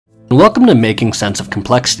Welcome to Making Sense of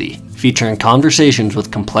Complexity, featuring conversations with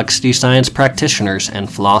complexity science practitioners and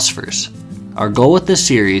philosophers. Our goal with this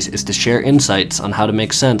series is to share insights on how to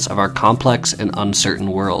make sense of our complex and uncertain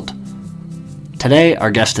world. Today,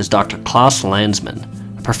 our guest is Dr. Klaus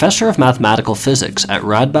Landsman, a professor of mathematical physics at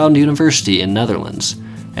Radboud University in Netherlands,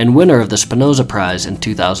 and winner of the Spinoza Prize in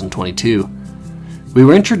 2022. We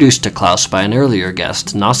were introduced to Klaus by an earlier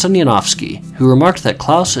guest, Nasa Nianovsky, who remarked that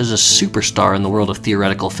Klaus is a superstar in the world of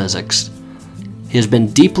theoretical physics. He has been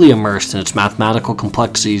deeply immersed in its mathematical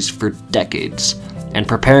complexities for decades, and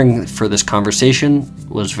preparing for this conversation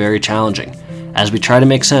was very challenging, as we try to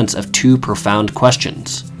make sense of two profound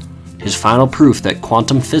questions: his final proof that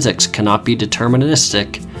quantum physics cannot be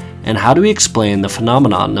deterministic, and how do we explain the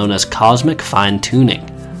phenomenon known as cosmic fine-tuning?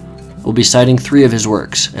 We'll be citing 3 of his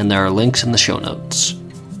works, and there are links in the show notes.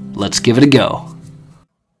 Let's give it a go.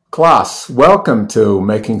 Klaus, welcome to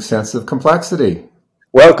Making Sense of Complexity.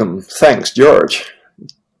 Welcome. Thanks, George.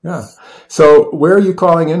 Yeah. So where are you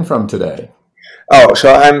calling in from today? Oh,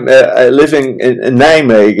 so I'm living in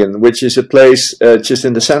Nijmegen, which is a place just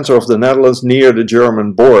in the center of the Netherlands near the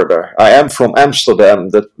German border. I am from Amsterdam,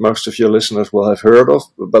 that most of your listeners will have heard of,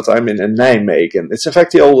 but I'm in Nijmegen. It's in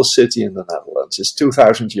fact the oldest city in the Netherlands. It's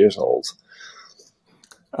 2,000 years old.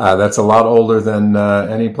 That's a lot older than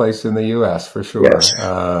any place in the U.S., for sure, Yes.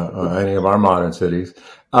 Any of our modern cities.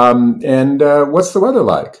 And what's the weather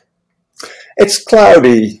like? It's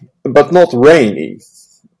cloudy, but not rainy.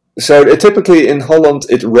 So typically in Holland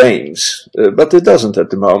it rains, but it doesn't at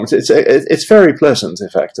the moment. It's very pleasant, in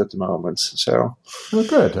fact, at the moment. So, Oh,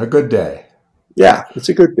 good. A good day. yeah, it's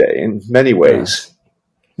a good day in many ways.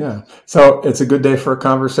 Yeah. So it's a good day for a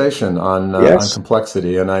conversation on Yes.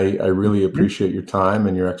 complexity, and I really appreciate your time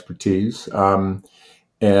and your expertise.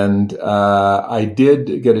 And I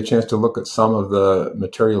did get a chance to look at some of the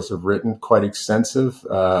materials I've written, quite extensive.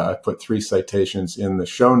 I put 3 citations in the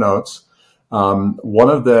show notes. One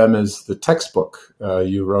of them is the textbook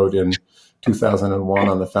you wrote in 2001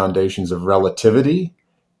 on the foundations of relativity.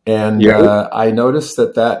 And I noticed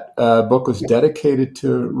that book was dedicated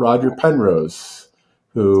to Roger Penrose,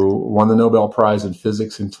 who won the Nobel Prize in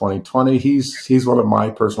Physics in 2020. He's one of my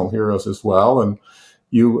personal heroes as well. And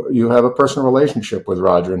you have a personal relationship with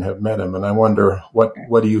Roger and have met him. And I wonder, what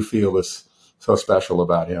do you feel is so special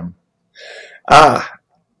about him?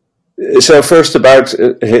 So first about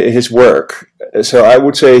his work. So I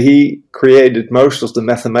would say he created most of the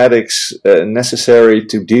mathematics necessary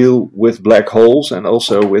to deal with black holes and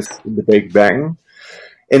also with the Big Bang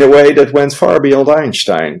in a way that went far beyond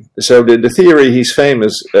Einstein. So the theory he's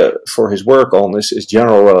famous for his work on is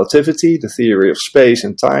general relativity, the theory of space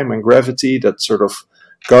and time and gravity that sort of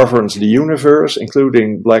governs the universe,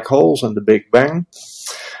 including black holes and the Big Bang.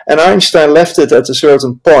 And Einstein left it at a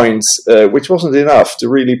certain point, which wasn't enough to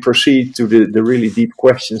really proceed to the really deep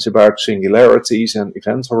questions about singularities and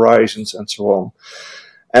event horizons and so on.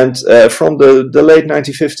 And from the late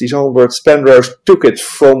 1950s onwards, Penrose took it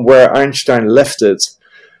from where Einstein left it.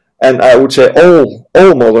 And I would say all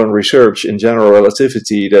modern research in general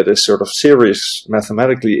relativity that is sort of serious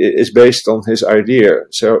mathematically is based on his idea.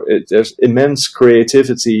 So there's immense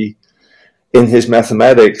creativity in his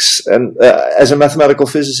mathematics, and as a mathematical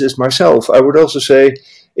physicist myself, I would also say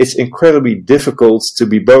it's incredibly difficult to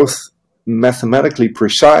be both mathematically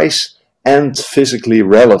precise and physically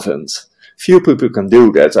relevant. Few people can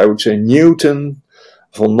do that. I would say Newton,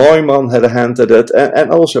 von Neumann had a hand at it,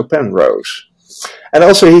 and also Penrose. And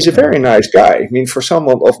also he's a very nice guy. I mean, for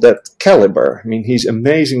someone of that caliber, I mean, he's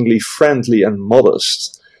amazingly friendly and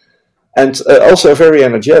modest. And also very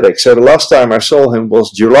energetic. So the last time I saw him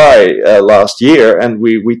was July last year, and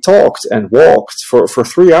we talked and walked for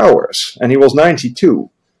 3 hours. And he was 92.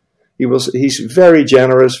 He's very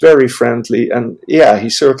generous, very friendly, and yeah,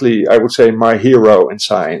 he's certainly, I would say, my hero in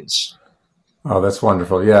science. Oh, that's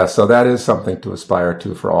wonderful. Yeah, so that is something to aspire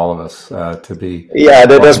to for all of us, to be... Yeah,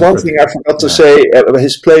 there's one thing I forgot to say.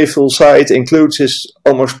 His playful side includes his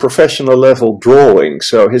almost professional level drawing.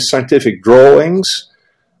 So his scientific drawings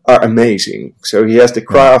are amazing. So he has the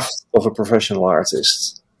craft of a professional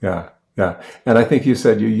artist. Yeah. And I think you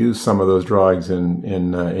said you used some of those drawings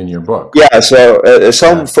in your book. Yeah, so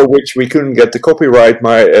some for which we couldn't get the copyright,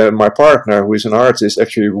 my partner, who is an artist,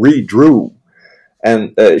 actually redrew.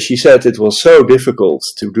 And she said it was so difficult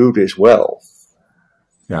to do this well.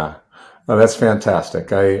 Yeah. Oh, that's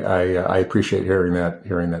fantastic. I appreciate hearing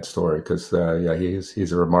that story because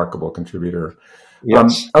he's a remarkable contributor.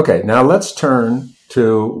 Yes. Okay, now let's turn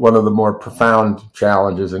to one of the more profound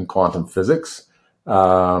challenges in quantum physics,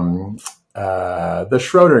 the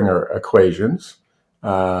Schrödinger equations,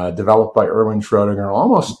 developed by Erwin Schrödinger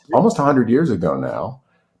almost 100 years ago now,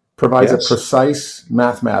 provides a Yes. precise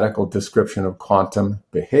mathematical description of quantum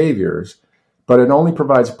behaviors, but it only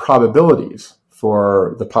provides probabilities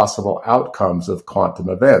for the possible outcomes of quantum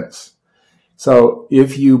events. So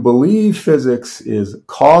if you believe physics is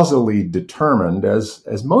causally determined,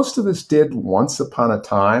 as most of us did once upon a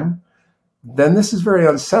time, then this is very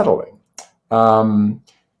unsettling. And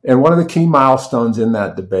one of the key milestones in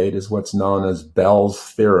that debate is what's known as Bell's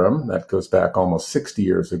theorem. That goes back almost 60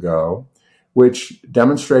 years ago, which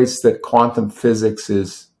demonstrates that quantum physics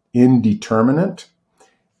is indeterminate.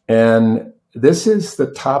 And this is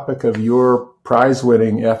the topic of your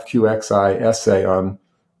prize-winning FQXI essay on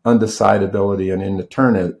undecidability and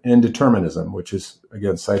indeterminism, which is,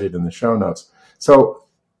 again, cited in the show notes. So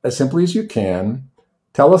as simply as you can,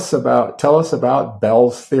 tell us about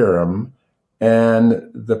Bell's theorem and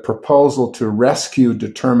the proposal to rescue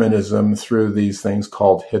determinism through these things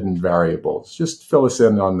called hidden variables. Just fill us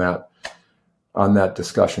in on that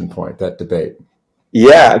discussion point, that debate.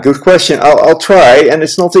 Yeah, good question. I'll try, and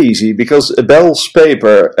it's not easy because Bell's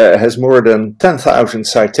paper has more than 10,000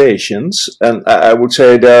 citations, and I would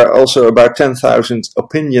say there are also about 10,000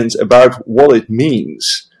 opinions about what it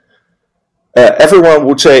means. Everyone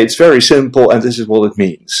would say it's very simple, and this is what it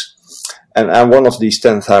means. And I'm one of these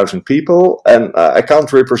 10,000 people, and I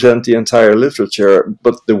can't represent the entire literature,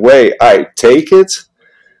 but the way I take it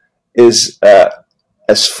is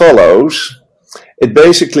as follows. It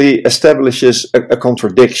basically establishes a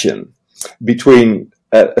contradiction between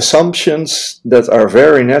assumptions that are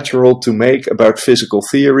very natural to make about physical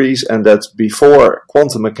theories and that before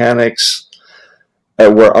quantum mechanics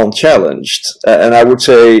were unchallenged. And I would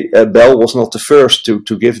say Bell was not the first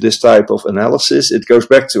to give this type of analysis. It goes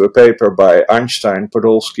back to a paper by Einstein,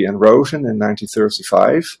 Podolsky, and Rosen in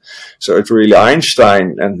 1935. So it's really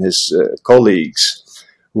Einstein and his colleagues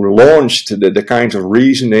who launched the kind of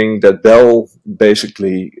reasoning that Bell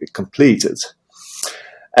basically completed.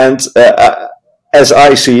 And as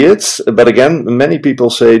I see it, but again, many people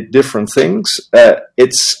say different things, it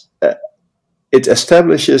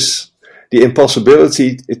establishes the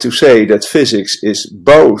impossibility to say that physics is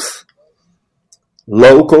both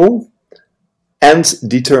local and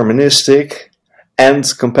deterministic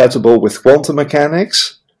and compatible with quantum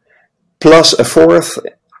mechanics, plus a fourth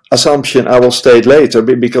assumption I will state later,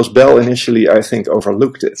 because Bell initially, I think,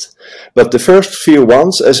 overlooked it. But the first few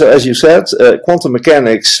ones, as you said, quantum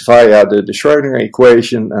mechanics via the Schrödinger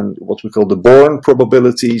equation and what we call the Born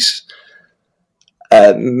probabilities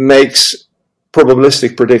makes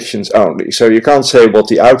probabilistic predictions only. So you can't say what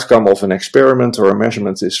the outcome of an experiment or a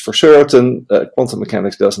measurement is for certain. Quantum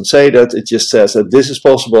mechanics doesn't say that. It just says that this is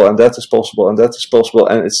possible and that is possible and that is possible,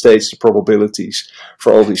 and it states the probabilities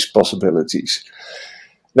for all these possibilities.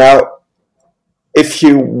 Now, if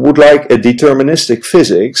you would like a deterministic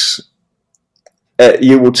physics,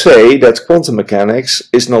 you would say that quantum mechanics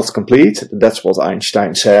is not complete. That's what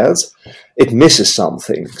Einstein said. It misses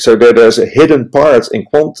something. So there's a hidden part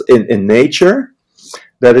in nature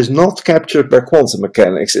that is not captured by quantum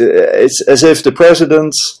mechanics. It's as if the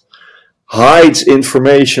president hides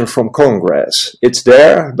information from Congress. It's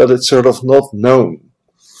there, but it's sort of not known.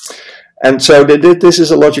 And so this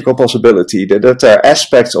is a logical possibility, that there are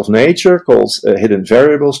aspects of nature, called hidden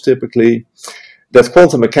variables typically, that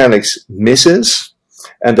quantum mechanics misses,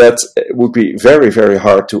 and that would be very, very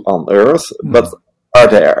hard to unearth, but are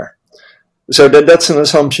there. So that's an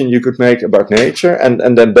assumption you could make about nature, and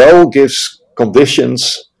then Bell gives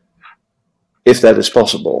conditions if that is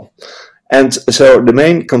possible. And so the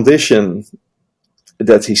main condition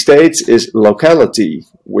that he states is locality,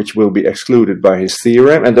 which will be excluded by his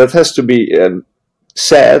theorem, and that has to be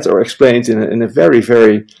said or explained in a very,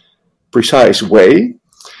 very precise way.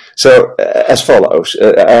 So as follows,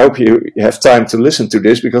 I hope you have time to listen to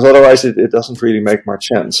this, because otherwise it doesn't really make much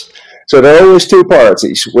sense. So there are always two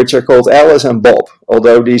parties, which are called Alice and Bob,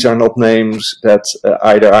 although these are not names that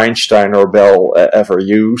either Einstein or Bell ever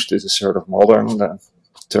used. This is sort of modern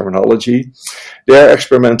terminology. They're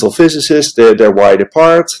experimental physicists, they're wide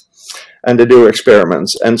apart, and they do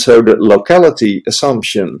experiments. And so the locality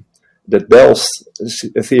assumption that Bell's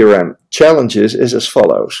theorem challenges is as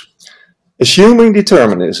follows. Assuming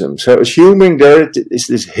determinism, so assuming there is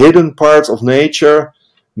this hidden part of nature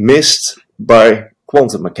missed by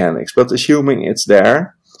quantum mechanics, but assuming it's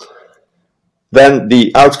there, then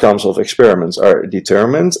the outcomes of experiments are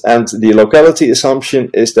determined, and the locality assumption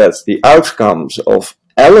is that the outcomes of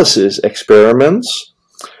Alice's experiments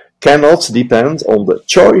cannot depend on the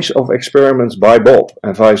choice of experiments by Bob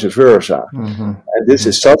and vice versa. Mm-hmm. And this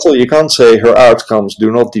is subtle. You can't say her outcomes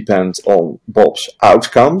do not depend on Bob's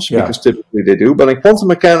outcomes, because typically they do. But in quantum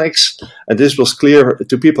mechanics, and this was clear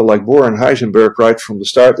to people like Bohr and Heisenberg right from the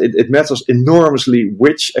start, it matters enormously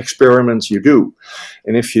which experiments you do.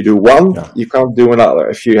 And if you do one, you can't do another.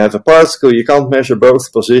 If you have a particle, you can't measure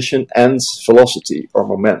both position and velocity or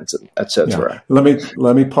momentum, etc.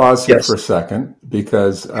 Let me pause here for a second,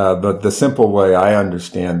 because the simple way I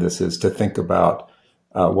understand this is to think about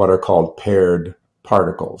what are called paired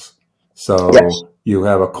particles. So you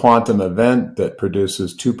have a quantum event that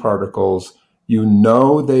produces two particles. You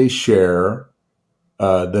know they share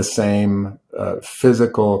the same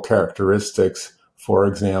physical characteristics, for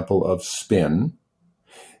example, of spin.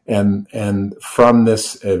 And from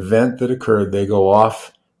this event that occurred, they go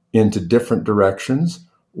off into different directions.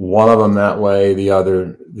 One of them that way, the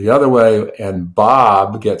other way, and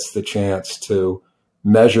Bob gets the chance to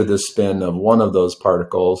measure the spin of one of those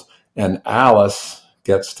particles, and Alice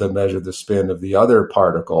gets to measure the spin of the other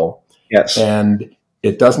particle. Yes. And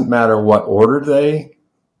it doesn't matter what order they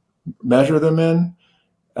measure them in.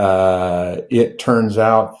 It turns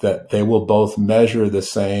out that they will both measure the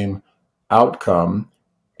same outcome,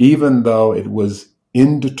 even though it was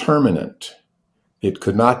indeterminate. It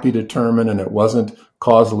could not be determined, and it wasn't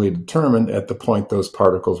causally determined at the point those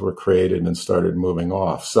particles were created and started moving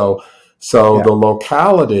off. So the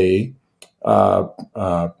locality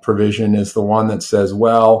provision is the one that says,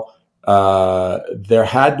 well, there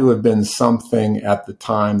had to have been something at the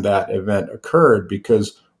time that event occurred,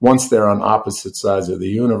 because once they're on opposite sides of the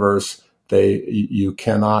universe,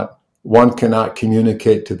 one cannot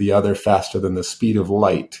communicate to the other faster than the speed of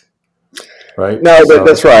light. Right? No,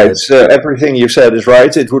 that's right. Everything you said is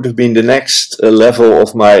right. It would have been the next level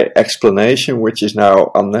of my explanation, which is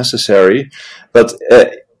now unnecessary. But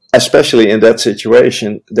especially in that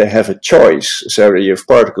situation, they have a choice. So you have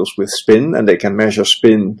particles with spin, and they can measure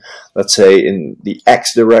spin, let's say, in the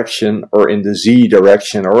x direction, or in the z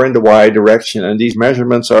direction, or in the y direction. And these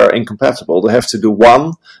measurements are incompatible. They have to do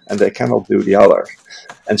one, and they cannot do the other.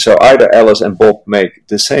 And so either Alice and Bob make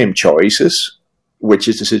the same choices, which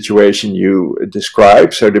is the situation you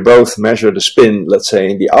describe. So they both measure the spin, let's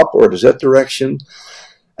say, in the up or the z direction,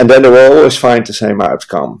 and then they will always find the same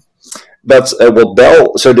outcome. But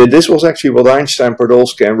this was actually what Einstein,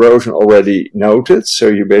 Podolsky, and Rosen already noted. So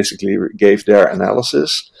you basically gave their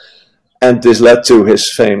analysis. And this led to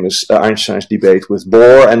his famous Einstein's debate with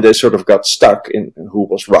Bohr, and they sort of got stuck in who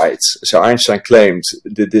was right. So Einstein claimed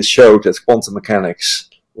that this showed that quantum mechanics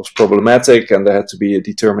was problematic, and there had to be a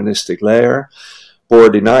deterministic layer.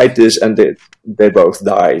 Bohr denied this, and they both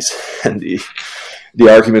died, and the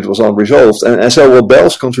argument was unresolved. And so what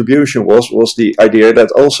Bell's contribution was the idea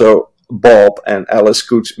that also Bob and Alice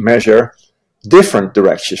could measure different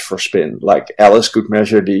directions for spin. Like Alice could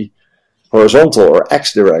measure the horizontal or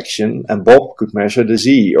x direction, and Bob could measure the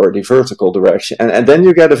z or the vertical direction. And then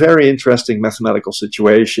you get a very interesting mathematical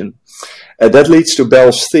situation. That leads to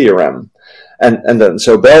Bell's theorem. And then,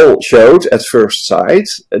 so Bell showed at first sight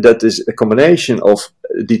that is a combination of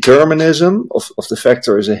determinism, of the fact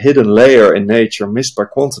there is a hidden layer in nature missed by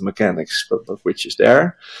quantum mechanics, but which is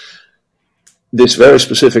there. This very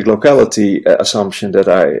specific locality assumption that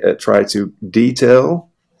I try to detail,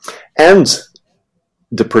 and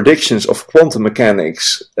the predictions of quantum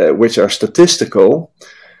mechanics, which are statistical,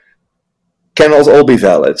 cannot all be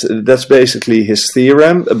valid. That's basically his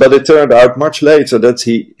theorem, but it turned out much later that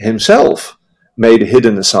he himself made a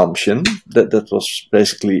hidden assumption that was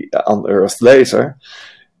basically unearthed later.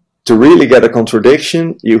 To really get a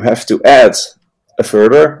contradiction, you have to add a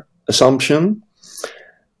further assumption,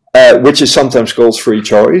 which is sometimes called free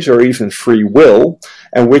choice or even free will,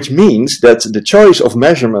 and which means that the choice of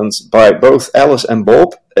measurement by both Alice and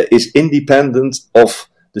Bob is independent of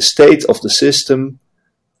the state of the system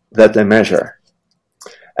that they measure.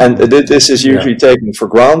 And this is usually taken for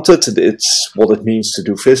granted. It's what it means to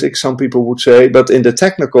do physics, some people would say. But in the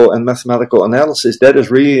technical and mathematical analysis, that is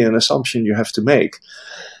really an assumption you have to make.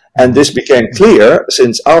 And this became clear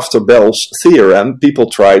since after Bell's theorem, people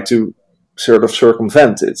tried to sort of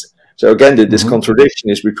circumvent it. So again, this contradiction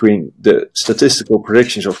is between the statistical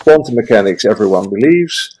predictions of quantum mechanics everyone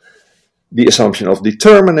believes, the assumption of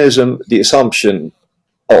determinism, the assumption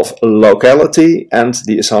of locality, and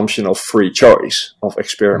the assumption of free choice of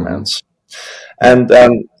experiments. And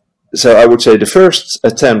so I would say the first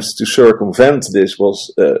attempt to circumvent this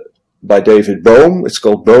was by David Bohm. It's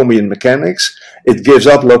called Bohmian mechanics. It gives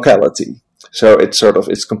up locality. So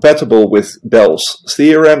it's compatible with Bell's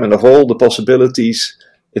theorem, and of all the possibilities,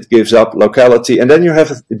 it gives up locality. And then you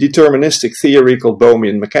have a deterministic theory called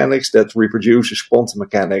Bohmian mechanics that reproduces quantum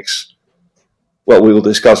mechanics. Well, we will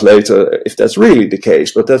discuss later if that's really the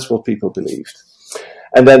case, but that's what people believed.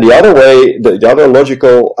 And then the other way, the other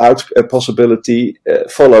logical possibility,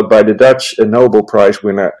 followed by the Dutch Nobel Prize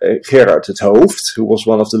winner Gerard 't Hooft, who was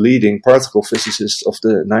one of the leading particle physicists of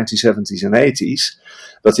the 1970s and 80s,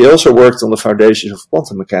 but he also worked on the foundations of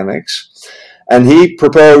quantum mechanics. And he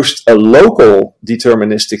proposed a local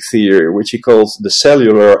deterministic theory, which he called the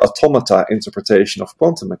cellular automata interpretation of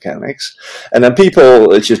quantum mechanics. And then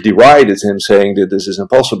people just derided him, saying that this is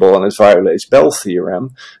impossible and it violates Bell's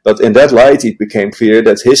theorem. But in that light, it became clear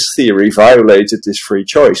that his theory violated this free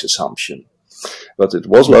choice assumption. But it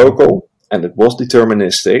was local, and it was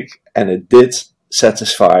deterministic, and it did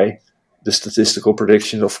satisfy the statistical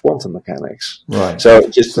predictions of quantum mechanics. Right. So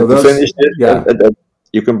just to finish it, yeah.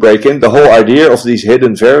 You can break in. The whole idea of these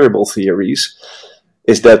hidden variable theories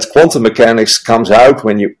is that quantum mechanics comes out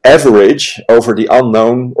when you average over the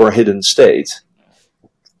unknown or hidden state.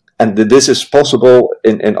 And this is possible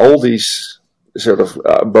in all these sort of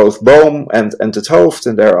both Bohm and 't Hooft,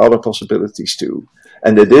 and there are other possibilities too.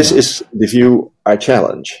 And this is the view I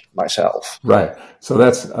challenge myself. Right. So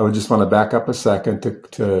I would just want to back up a second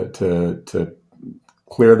to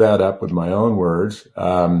clear that up with my own words.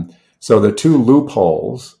 So the two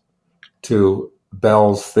loopholes to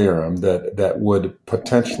Bell's theorem that would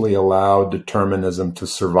potentially allow determinism to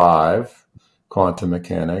survive quantum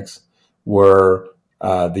mechanics were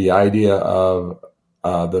the idea of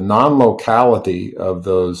the non-locality of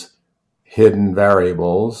those hidden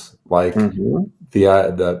variables, like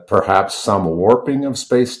the perhaps some warping of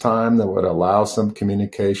space-time that would allow some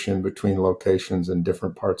communication between locations in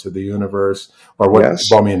different parts of the universe, or what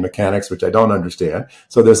Bohmian mechanics, which I don't understand.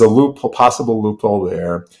 So there's a possible loophole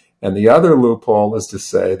there. And the other loophole is to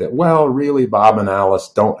say that, well, really, Bob and Alice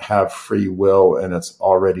don't have free will, and it's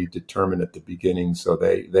already determined at the beginning, so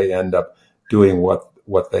they end up doing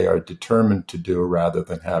what they are determined to do rather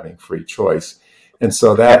than having free choice. And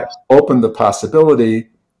so that opened the possibility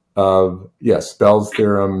of, Bell's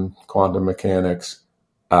theorem, quantum mechanics,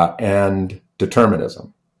 and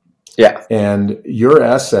determinism. Yeah. And your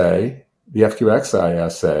essay, the FQXI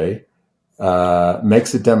essay,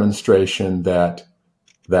 makes a demonstration that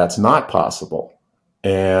that's not possible.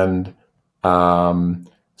 And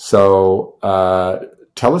so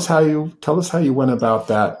tell us how you went about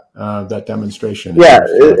that demonstration. Yeah.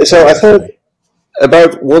 So I thought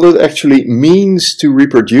about what it actually means to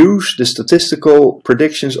reproduce the statistical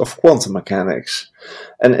predictions of quantum mechanics.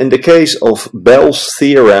 And in the case of Bell's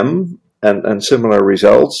theorem and similar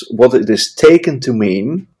results, what it is taken to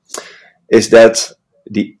mean is that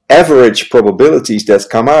the average probabilities that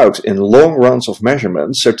come out in long runs of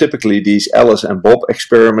measurements, so typically these Alice and Bob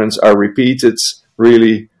experiments are repeated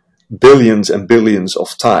really billions and billions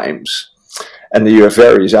of times. And you have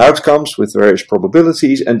various outcomes with various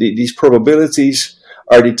probabilities, and these probabilities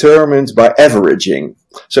are determined by averaging.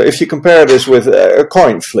 So if you compare this with a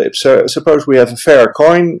coin flip, so suppose we have a fair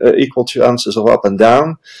coin, equal chances of up and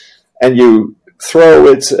down, and you throw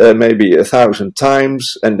it maybe 1,000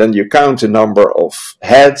 times, and then you count the number of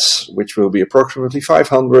heads, which will be approximately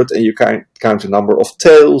 500, and you count the number of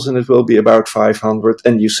tails, and it will be about 500,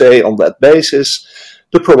 and you say on that basis,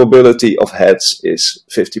 the probability of heads is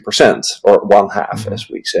 50%, or 1/2, as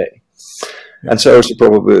we say. And so is the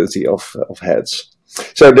probability of heads.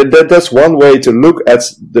 So that's one way to look at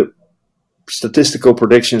the statistical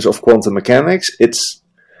predictions of quantum mechanics.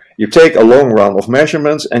 You take a long run of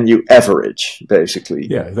measurements and you average, basically.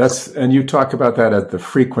 Yeah, and you talk about that at the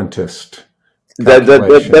frequentist. That's you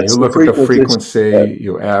look at the frequency,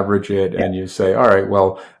 you average it, and you say, all right,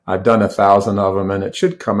 well, I've done 1,000 of them, and it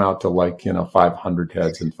should come out to 500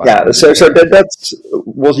 heads and 500 so that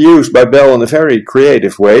was used by Bell in a very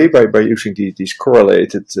creative way by using these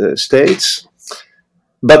correlated states.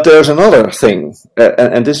 But there's another thing,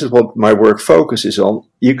 and this is what my work focuses on.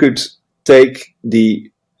 You could take the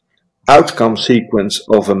outcome sequence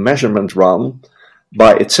of a measurement run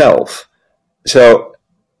by itself. So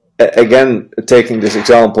again, taking this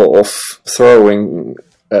example of throwing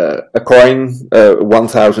a coin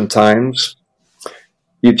 1,000 times,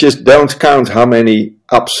 you just don't count how many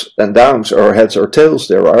ups and downs or heads or tails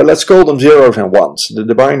there are. Let's call them zeros and ones.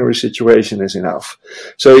 The binary situation is enough.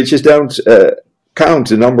 So you just don't count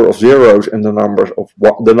the number of zeros and the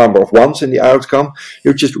number of ones in the outcome.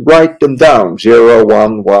 You just write them down: 0,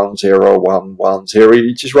 1, 1, 0, 1, 1, 0.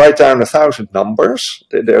 You just write down 1,000 numbers.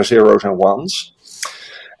 They're zeros and ones.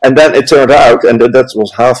 And then it turned out, and that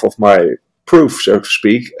was half of my proof, so to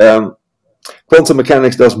speak, quantum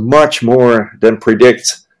mechanics does much more than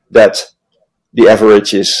predict that the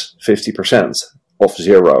average is 50% of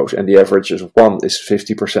zeros, and the average of 1 is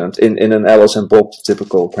 50% in an Alice and Bob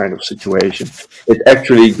typical kind of situation. It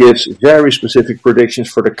actually gives very specific predictions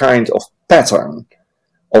for the kind of pattern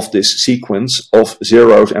of this sequence of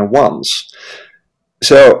zeros and ones.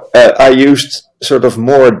 So I used sort of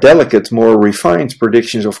more delicate, more refined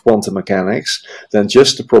predictions of quantum mechanics than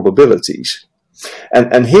just the probabilities.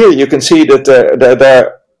 And here you can see that there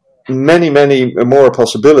are many, many more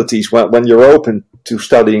possibilities when you're open to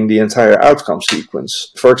studying the entire outcome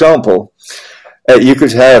sequence. For example, you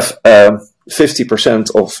could have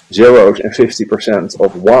 50% of zeros and 50%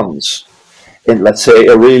 of ones in, let's say,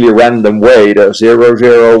 a really random way. There's 0,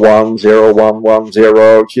 0, 1, 0, 1, 1,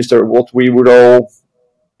 0, just what we would all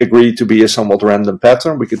agree to be a somewhat random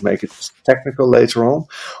pattern. We could make it technical later on.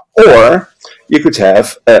 Or you could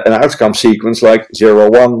have an outcome sequence like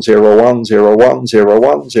 0, 1, 0, 1, 0, 1, 0,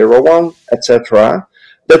 1, 0, 1, etc.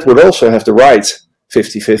 That would also have the right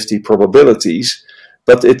 50-50 probabilities,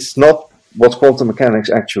 but it's not what quantum mechanics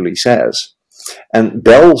actually says. And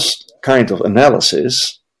Bell's kind of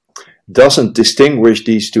analysis doesn't distinguish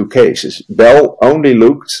these two cases. Bell only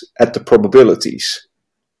looked at the probabilities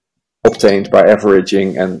obtained by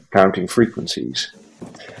averaging and counting frequencies.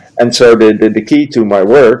 And so the key to my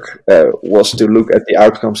work was to look at the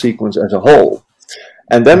outcome sequence as a whole.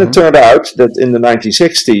 And then it turned out that in the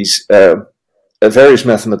 1960s, various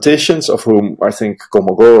mathematicians, of whom I think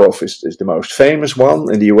Kolmogorov is the most famous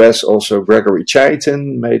one. In the US, also Gregory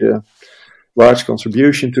Chaitin made a large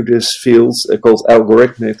contribution to this field called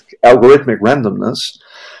algorithmic randomness.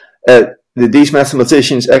 These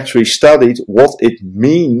mathematicians actually studied what it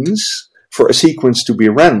means for a sequence to be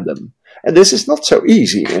random. And this is not so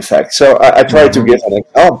easy, in fact. So I tried to give an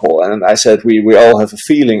example, and I said we all have a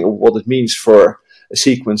feeling of what it means for a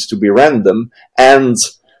sequence to be random, and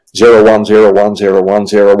 0, 1, 0, 1, 0, 1,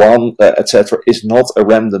 0, 1, etc. is not a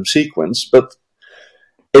random sequence, but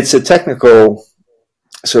it's a technical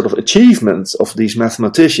sort of achievement of these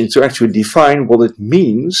mathematicians to actually define what it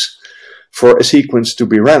means for a sequence to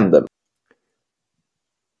be random.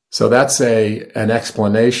 So that's an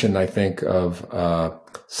explanation, I think, of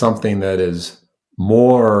something that is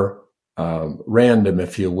more random,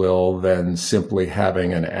 if you will, than simply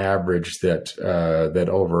having an average that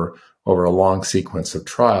over a long sequence of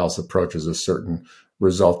trials approaches a certain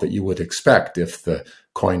result that you would expect if the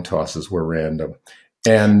coin tosses were random.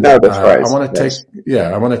 And no, that's right.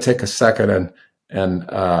 I want to take a second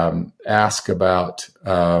and ask about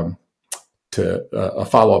a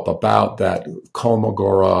follow-up about that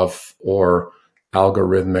Kolmogorov or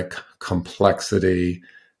algorithmic complexity.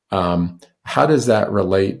 How does that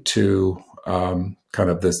relate to kind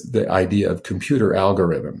of the idea of computer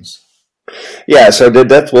algorithms? Yeah, so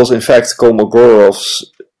that was in fact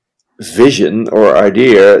Kolmogorov's vision or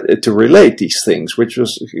idea to relate these things, which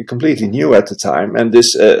was completely new at the time. And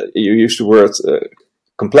this, you used the word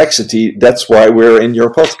complexity, that's why we're in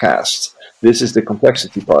your podcast. This is the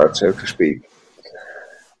complexity part, so to speak.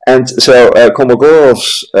 And so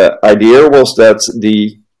Kolmogorov's idea was that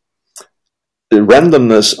the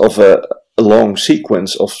randomness of a long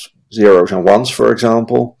sequence of zeros and ones, for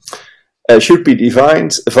example, should be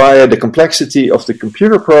defined via the complexity of the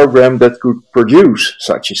computer program that could produce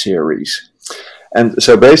such a series. And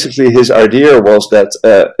so basically his idea was that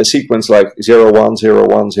a sequence like 0, 1, 0,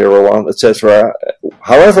 1, 0, 1, etc.,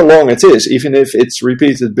 however long it is, even if it's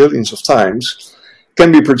repeated billions of times,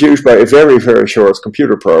 can be produced by a very, very short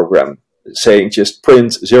computer program, saying just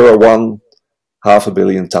print 0, 1, 500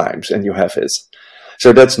 million times, and you have it.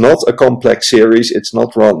 So that's not a complex series, it's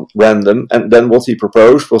not random. And then what he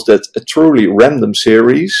proposed was that a truly random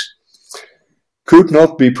series could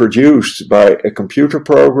not be produced by a computer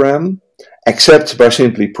program except by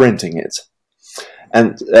simply printing it.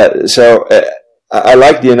 And so I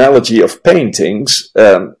like the analogy of paintings.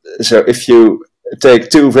 So if you take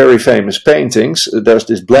two very famous paintings, there's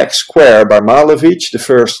this black square by Malevich, the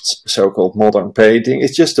first so-called modern painting.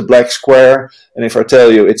 It's just a black square, and if I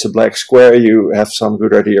tell you it's a black square, you have some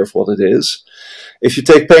good idea of what it is. If you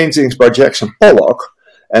take paintings by Jackson Pollock,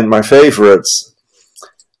 and my favorite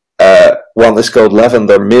one is called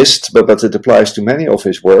Lavender Mist, but it applies to many of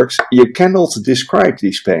his works, you cannot describe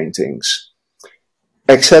these paintings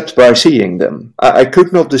except by seeing them. I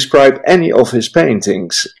could not describe any of his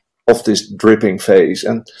paintings of this dripping phase.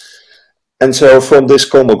 And so from this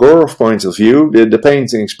Kolmogorov point of view, the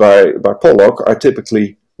paintings by Pollock are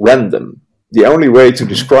typically random. The only way to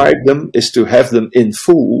describe them is to have them in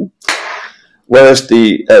full, whereas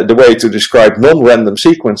the way to describe non-random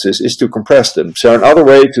sequences is to compress them. So another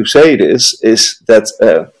way to say this is that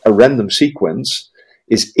a random sequence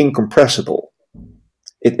is incompressible.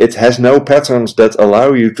 it has no patterns that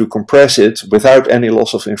allow you to compress it without any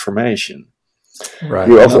loss of information. Right.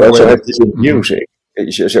 You also have this in music.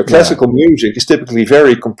 So classical music is typically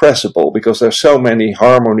very compressible because there's so many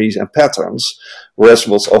harmonies and patterns, whereas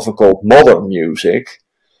what's often called modern music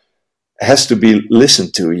has to be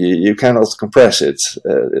listened to. You cannot compress it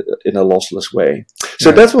in a lossless way.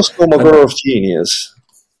 So that was Kolmogorov's genius.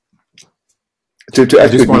 To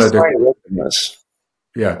actually define randomness.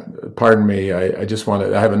 Yeah, pardon me. I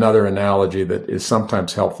have another analogy that is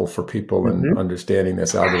sometimes helpful for people in understanding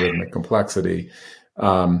this algorithmic complexity.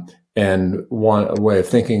 And one way of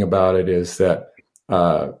thinking about it is that,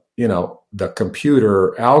 the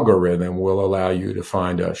computer algorithm will allow you to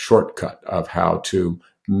find a shortcut of how to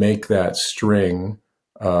make that string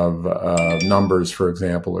of numbers, for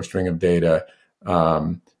example, or string of data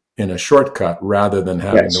in a shortcut rather than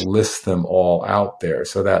having to list them all out there.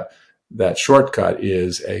 So that shortcut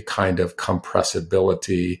is a kind of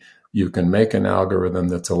compressibility. You can make an algorithm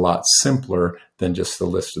that's a lot simpler than just the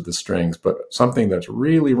list of the strings, but something that's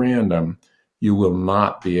really random, you will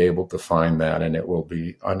not be able to find that, and it will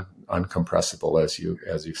be uncompressible, as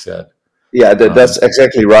you said. Yeah, that's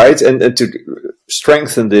exactly right. And to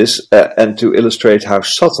strengthen this and to illustrate how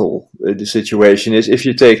subtle the situation is, if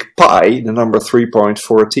you take pi, the number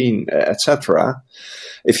 3.14, etc.,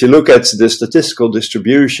 if you look at the statistical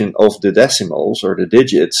distribution of the decimals or the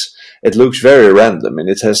digits, it looks very random, and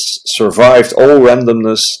it has survived all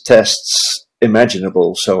randomness tests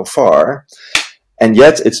imaginable so far. And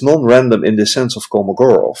yet it's non-random in the sense of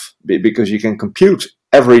Kolmogorov, because you can compute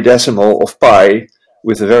every decimal of pi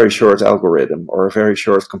with a very short algorithm or a very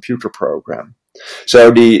short computer program.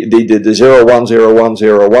 So the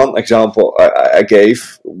 010101 example I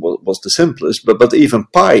gave was the simplest, but even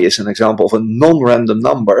pi is an example of a non-random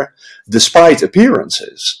number despite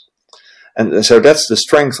appearances. And so that's the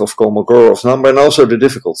strength of Kolmogorov's number, and also the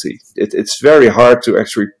difficulty. It's very hard to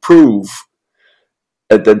actually prove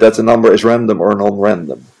that the number is random or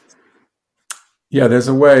non-random. Yeah, there's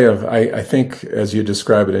a way of, I think, as you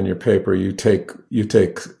describe it in your paper, you take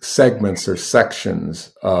segments or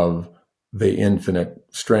sections of the infinite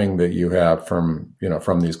string that you have from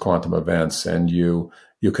these quantum events, and you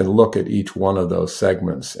can look at each one of those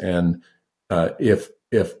segments, and if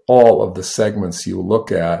all of the segments you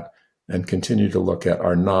look at and continue to look at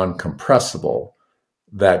are non-compressible,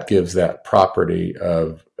 that gives that property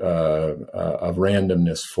of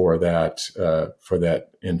randomness for that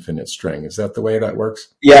infinite string. Is that the way that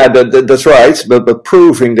works? Yeah, that's right. But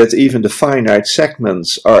proving that even the finite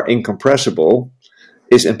segments are incompressible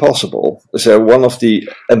is impossible. So one of the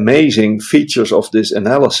amazing features of this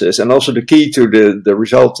analysis, and also the key to the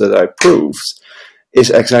result that I proved, is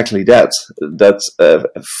exactly that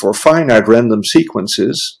for finite random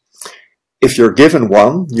sequences, if you're given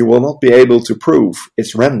one, you will not be able to prove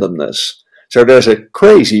its randomness. So there's a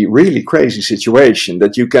really crazy situation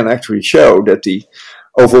that you can actually show that the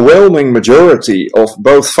overwhelming majority of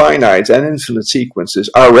both finite and infinite sequences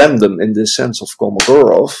are random in this sense of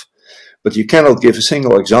Kolmogorov, but you cannot give a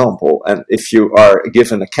single example. And if you are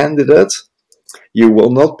given a candidate, you will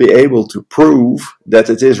not be able to prove that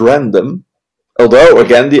it is random, although,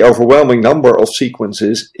 again, the overwhelming number of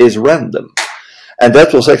sequences is random. And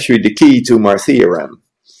that was actually the key to my theorem.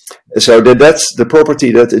 So that's the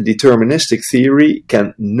property that a deterministic theory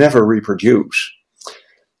can never reproduce.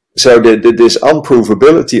 So this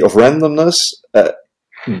unprovability of randomness,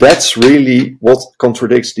 that's really what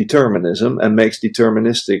contradicts determinism and makes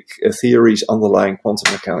deterministic theories underlying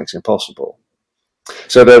quantum mechanics impossible.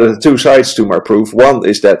 So there are two sides to my proof. One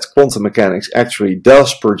is that quantum mechanics actually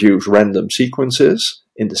does produce random sequences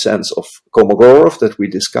in the sense of Kolmogorov that we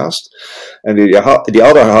discussed. And the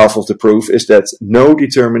other half of the proof is that no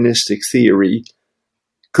deterministic theory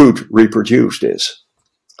could reproduce this.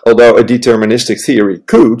 Although a deterministic theory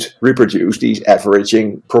could reproduce these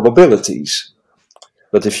averaging probabilities.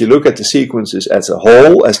 But if you look at the sequences as a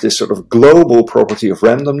whole, as this sort of global property of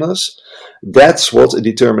randomness, that's what a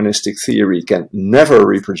deterministic theory can never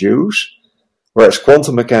reproduce, whereas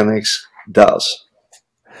quantum mechanics does.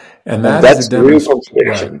 And that's the real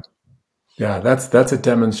contradiction. Yeah, that's a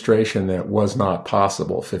demonstration that was not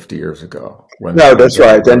possible 50 years ago. No, that's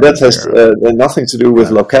right. And that has nothing to do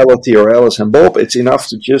with locality or Alice and Bob. It's enough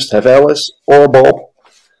to just have Alice or Bob.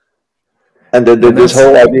 And this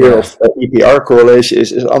whole idea of EPR correlation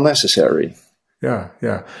is unnecessary.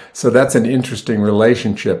 Yeah. So that's an interesting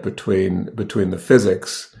relationship between the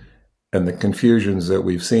physics and the confusions that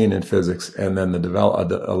we've seen in physics, and then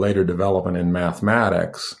a later development in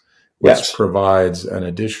mathematics, which provides an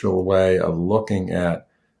additional way of looking at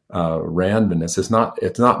randomness.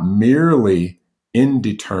 It's not merely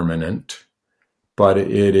indeterminate, but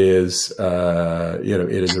it is,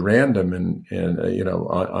 it is random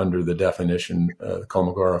under the definition,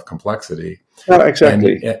 Kolmogorov complexity. No,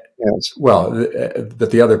 exactly. Yes. Well,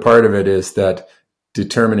 but the other part of it is that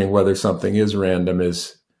determining whether something is random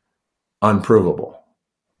is unprovable.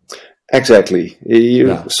 Exactly.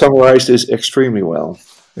 You summarized this extremely well.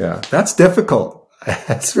 Yeah, that's difficult.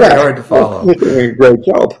 That's very hard to follow. You're doing a great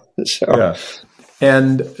job. So. Yeah.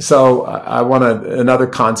 And so I want another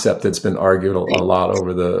concept that's been argued a lot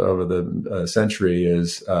over the century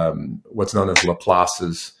is what's known as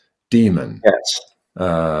Laplace's demon. Yes.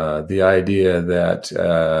 The idea that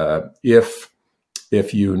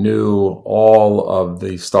if you knew all of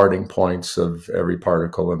the starting points of every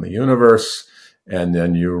particle in the universe, and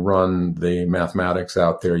then you run the mathematics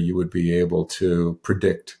out there, you would be able to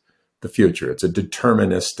predict the future. It's a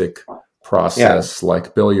deterministic process,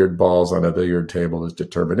 like billiard balls on a billiard table is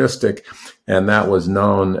deterministic. And that was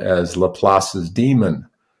known as Laplace's demon.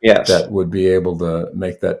 Yes. That would be able to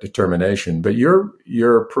make that determination. But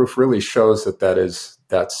your proof really shows that's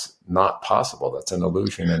not possible. That's an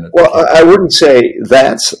illusion. Well, I wouldn't say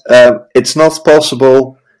that. It's not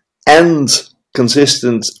possible and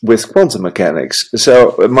consistent with quantum mechanics.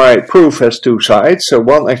 So my proof has two sides. So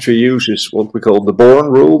one actually uses what we call the Born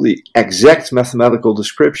rule, the exact mathematical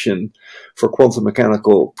description for quantum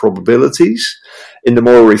mechanical probabilities in the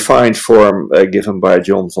more refined form given by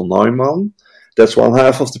John von Neumann. That's one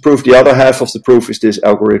half of the proof. The other half of the proof is this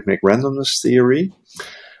algorithmic randomness theory.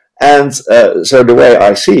 And so the way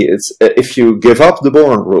I see it, if you give up the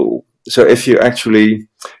Born rule, so if you actually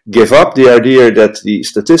give up the idea that the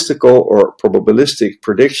statistical or probabilistic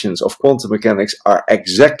predictions of quantum mechanics are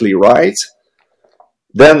exactly right,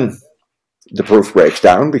 then the proof breaks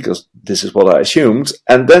down, because this is what I assumed.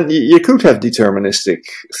 And then you could have deterministic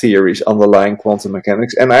theories underlying quantum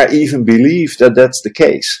mechanics, and I even believe that that's the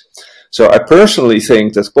case. So I personally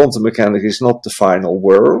think that quantum mechanics is not the final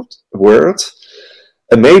word,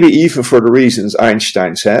 and maybe even for the reasons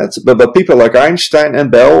Einstein said, but people like Einstein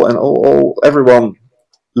and Bell and everyone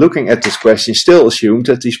looking at this question still assumed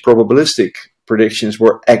that these probabilistic predictions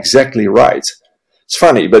were exactly right. It's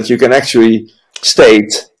funny, but you can actually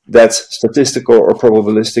state that statistical or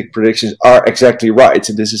probabilistic predictions are exactly right.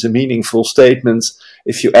 And this is a meaningful statement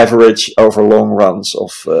if you average over long runs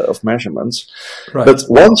of measurements. Right. But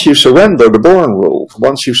once you surrender the Born rule,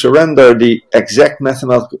 once you surrender the exact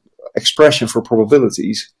mathematical expression for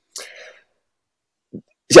probabilities,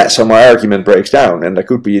 so my argument breaks down, and there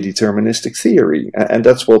could be a deterministic theory. And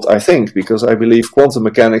that's what I think, because I believe quantum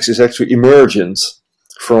mechanics is actually emergent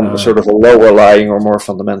from sort of a lower lying or more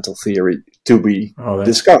fundamental theory to be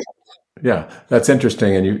discovered. Yeah, that's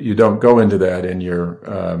interesting, and you don't go into that in your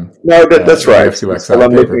no, that's right. Paper, but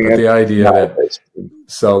the idea that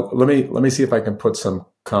so let me see if I can put some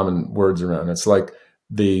common words around it. It's like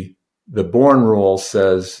the Born rule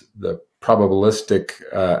says the probabilistic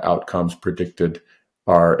outcomes predicted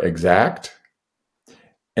are exact,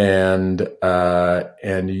 and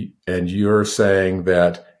you're saying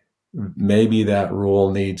that maybe that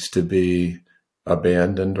rule needs to be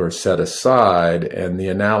abandoned or set aside, and the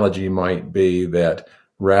analogy might be that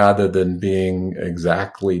rather than being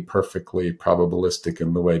exactly perfectly probabilistic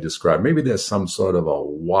in the way described, maybe there's some sort of a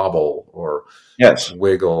wobble or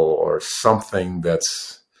wiggle or something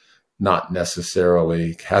that's not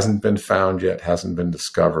necessarily hasn't been found yet, hasn't been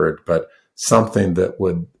discovered, but something that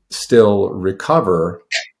would still recover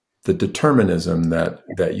the determinism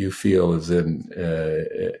that you feel is in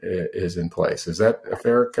place. Is that a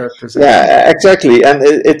fair characterization? Yeah, exactly. And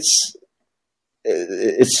it's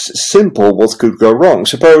simple what could go wrong.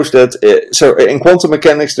 Suppose that so in quantum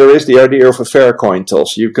mechanics there is the idea of a fair coin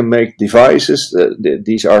toss. You can make devices.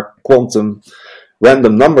 These are quantum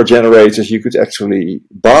random number generators you could actually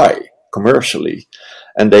buy commercially.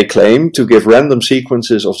 And they claim to give random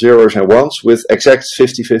sequences of zeros and ones with exact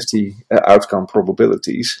 50-50 outcome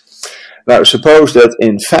probabilities. Now, suppose that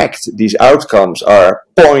in fact these outcomes are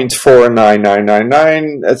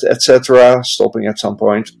 0.49999, etc., stopping at some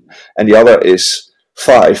point, and the other is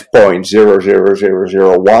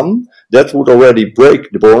 5.00001. That would already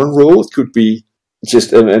break the Born rule. It could be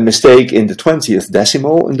just a mistake in the 20th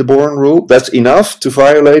decimal in the Born rule. That's enough to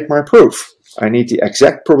violate my proof. I need the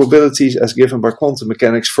exact probabilities as given by quantum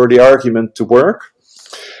mechanics for the argument to work.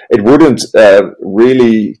 It wouldn't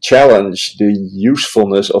really challenge the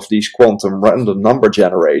usefulness of these quantum random number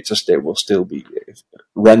generators. They will still be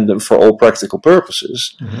random for all practical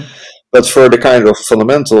purposes. Mm-hmm. But for the kind of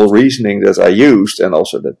fundamental reasoning that I used, and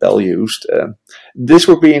also that Bell used, this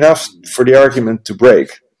would be enough for the argument to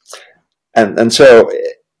break. And so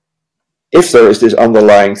if there is this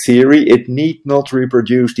underlying theory, it need not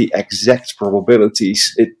reproduce the exact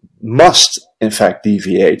probabilities. It must, in fact,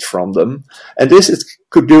 deviate from them. And this it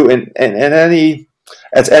could do in any,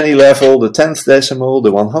 at any level, the 10th decimal,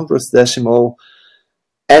 the 100th decimal.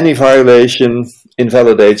 Any violation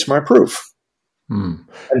invalidates my proof. And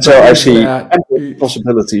so I see a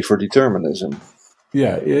possibility for determinism.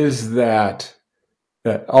 Yeah, is that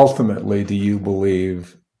ultimately, do you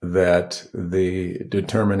believe that the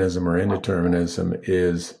determinism or indeterminism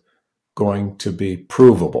is going to be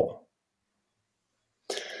provable?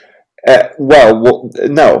 Well,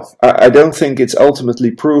 no, I don't think it's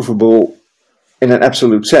ultimately provable in an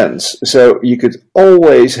absolute sense. So you could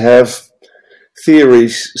always have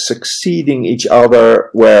theories succeeding each other,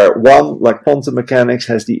 where one, like quantum mechanics,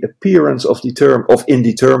 has the appearance of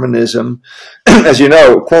indeterminism. As you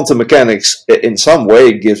know, quantum mechanics in some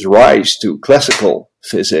way gives rise to classical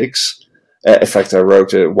physics. In fact, I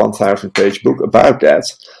wrote a 1,000-page book about that.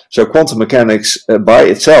 So quantum mechanics by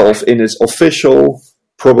itself, in its official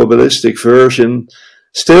probabilistic version,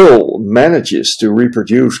 still manages to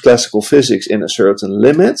reproduce classical physics in a certain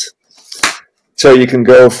limit. So you can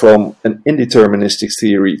go from an indeterministic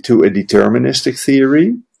theory to a deterministic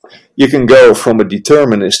theory. You can go from a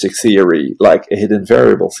deterministic theory, like a hidden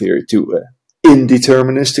variable theory, to an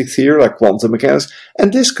indeterministic theory, like quantum mechanics.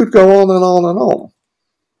 And this could go on and on and on.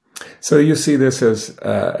 So you see this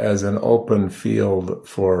as an open field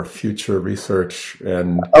for future research,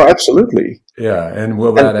 and oh, absolutely, yeah. And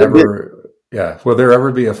will there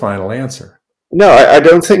ever be a final answer? No, I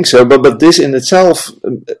don't think so. But this in itself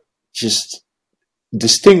just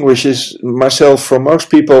distinguishes myself from most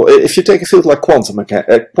people. If you take a field like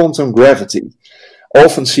quantum gravity,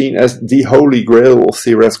 often seen as the holy grail of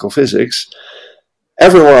theoretical physics,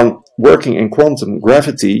 everyone working in quantum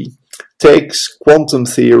gravity takes quantum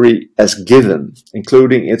theory as given,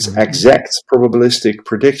 including its exact probabilistic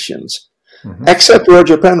predictions. Except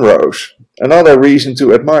Roger Penrose. Another reason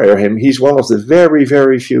to admire him, he's one of the very,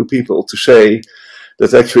 very few people to say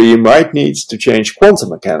that actually you might need to change quantum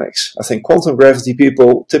mechanics. I think quantum gravity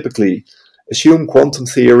people typically assume quantum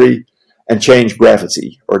theory and change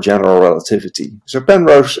gravity or general relativity. So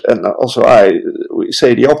Penrose and also we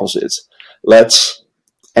say the opposite. Let's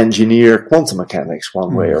engineer quantum mechanics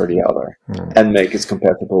one way or the other and make it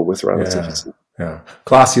compatible with relativity. Yeah.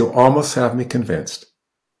 Klaus, you almost have me convinced.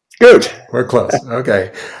 Good. We're close.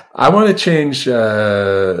 Okay. I want to change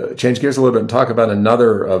gears a little bit and talk about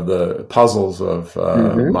another of the puzzles of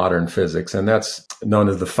modern physics, and that's known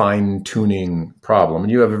as the fine-tuning problem.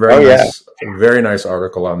 And you have a very nice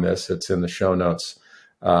article on this. It's in the show notes.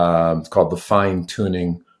 It's called The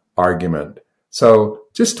Fine-Tuning Argument. So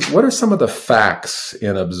just what are some of the facts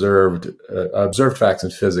in observed facts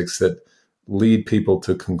in physics that lead people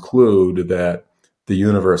to conclude that the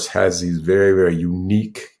universe has these very, very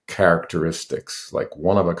unique characteristics, like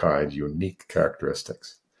one-of-a-kind unique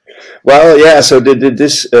characteristics? Well, yeah, so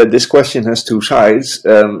this question has two sides.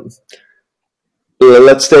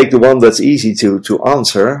 Let's take the one that's easy to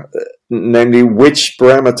answer, namely which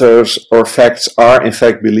parameters or facts are in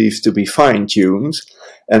fact believed to be fine-tuned.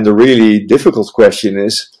 And the really difficult question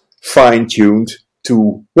is, fine-tuned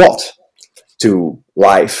to what? To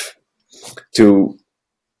life. To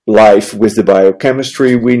life with the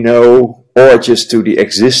biochemistry we know, or just to the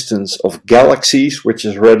existence of galaxies, which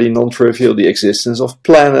is already non-trivial, the existence of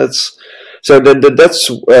planets. So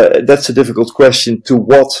that's a difficult question, to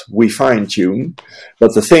what we fine-tune.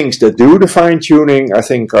 But the things that do the fine-tuning, I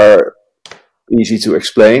think, are easy to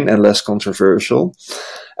explain and less controversial.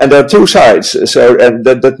 And there are two sides, and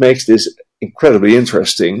that makes this incredibly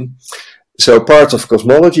interesting. So part of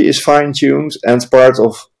cosmology is fine-tuned, and part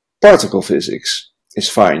of particle physics is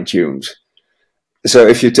fine-tuned. So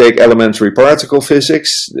if you take elementary particle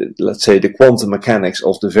physics, let's say the quantum mechanics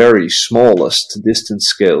of the very smallest distance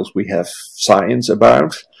scales we have science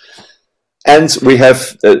about, and we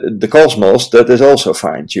have the cosmos that is also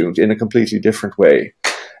fine-tuned in a completely different way.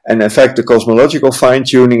 And in fact, the cosmological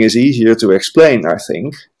fine-tuning is easier to explain, I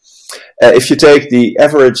think. If you take the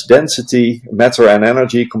average density, matter and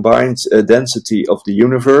energy combined density of the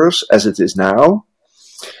universe as it is now,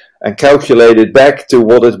 and calculate it back to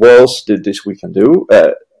what it was, this we can do,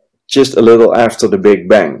 just a little after the Big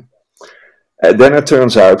Bang. Then it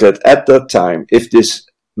turns out that at that time, if this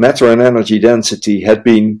matter and energy density had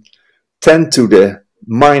been 10 to the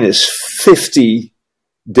minus 50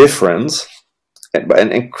 different, by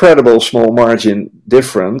an incredible small margin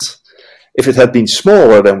different, if it had been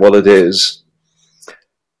smaller than what it is,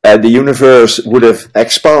 the universe would have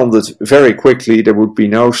expanded very quickly. There would be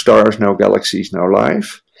no stars, no galaxies, no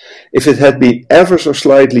life. If it had been ever so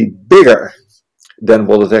slightly bigger than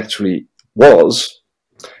what it actually was,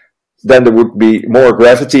 then there would be more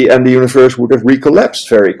gravity and the universe would have recollapsed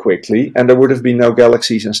very quickly, and there would have been no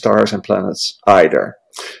galaxies and stars and planets either.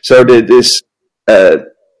 So this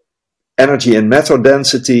energy and matter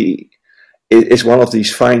density is one of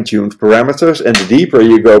these fine-tuned parameters, and the deeper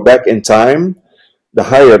you go back in time, the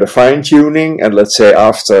higher the fine-tuning, and let's say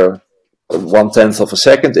after 1/10 of a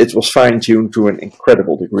second, it was fine-tuned to an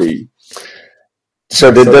incredible degree. So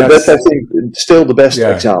that's, I think, still the best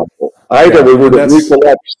example. Either we would have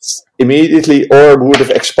recollapsed immediately, or we would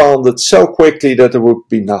have expanded so quickly that there would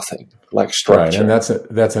be nothing, like structure. Right, and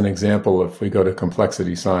that's an example. If we go to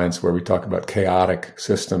complexity science, where we talk about chaotic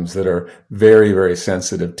systems that are very, very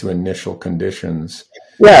sensitive to initial conditions.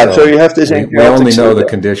 Yeah, so you have this. We only know the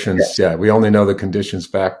conditions. Yeah, we only know the conditions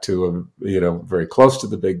back to very close to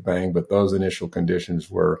the Big Bang, but those initial conditions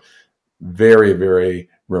were very, very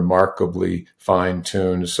remarkably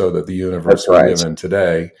fine-tuned so that the universe we live in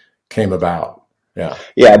today came about.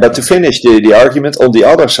 Yeah, but to finish the argument, on the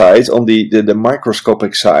other side, on the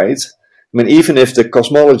microscopic side, I mean, even if the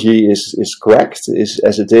cosmology is correct, is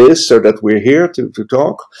as it is, so that we're here to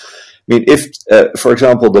talk, I mean, if, for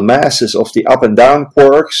example, the masses of the up and down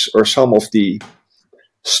quarks or some of the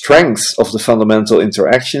strengths of the fundamental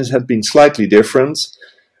interactions had been slightly different,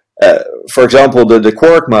 for example, the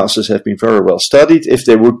quark masses have been very well studied. If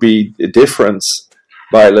they would be different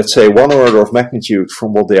by, let's say, 1 order of magnitude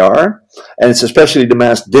from what they are, and it's especially the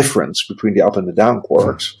mass difference between the up and the down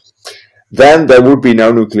quarks, then there would be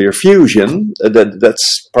no nuclear fusion.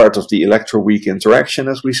 That's part of the electroweak interaction,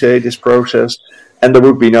 as we say, this process. And there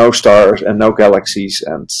would be no stars and no galaxies,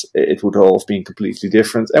 and it would all have been completely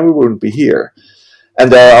different, and we wouldn't be here.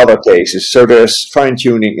 And there are other cases. So there's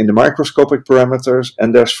fine-tuning in the microscopic parameters,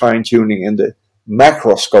 and there's fine-tuning in the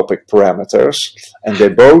macroscopic parameters. And they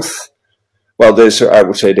both, I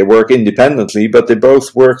would say they work independently, but they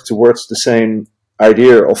both work towards the same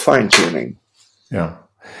idea of fine-tuning. Yeah.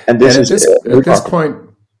 And at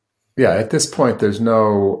this point, there's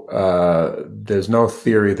no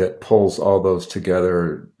theory that pulls all those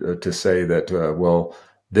together to say that,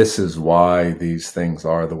 this is why these things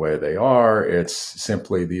are the way they are. It's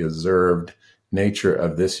simply the observed nature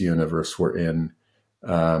of this universe we're in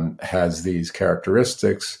has these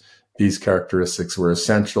characteristics. These characteristics were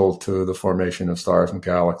essential to the formation of stars and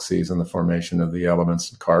galaxies and the formation of the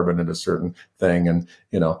elements of carbon at a certain thing, and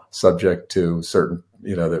subject to certain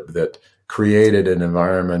that created an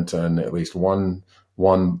environment and at least one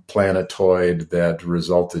planetoid that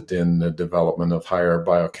resulted in the development of higher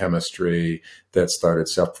biochemistry that started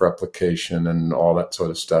self-replication and all that sort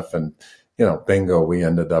of stuff. And, bingo, we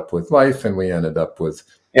ended up with life, and we ended up with,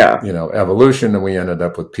 evolution, and we ended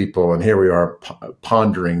up with people. And here we are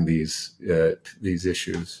pondering these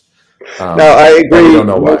issues. Now, I agree. I don't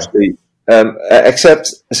know mostly. Except,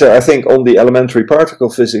 so I think on the elementary particle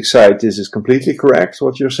physics side, this is completely correct,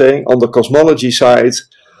 what you're saying. On the cosmology side,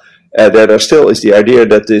 there still is the idea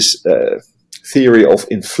that this theory of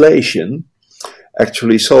inflation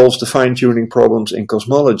actually solves the fine-tuning problems in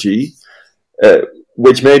cosmology,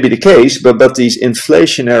 which may be the case, but these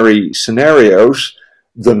inflationary scenarios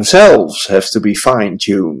themselves have to be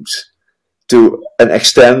fine-tuned to an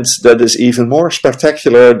extent that is even more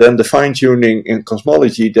spectacular than the fine-tuning in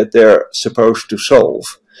cosmology that they're supposed to solve.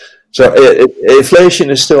 So inflation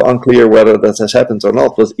is still unclear whether that has happened or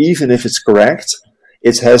not, but even if it's correct,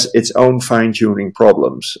 it has its own fine-tuning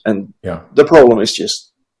problems, and the problem is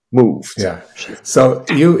just moved. Yeah. So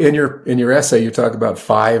you in your essay, you talk about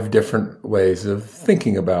 5 different ways of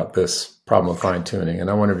thinking about this problem of fine-tuning, and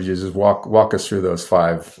I wonder if you just walk us through those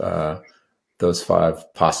five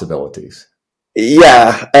possibilities.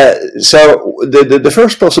 Yeah. So the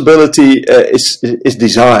first possibility is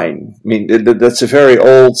design. I mean, that's a very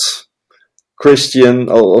old Christian,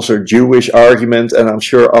 also Jewish argument, and I'm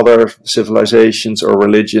sure other civilizations or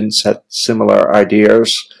religions had similar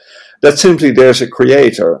ideas, that simply there's a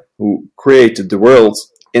creator who created the world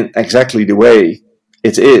in exactly the way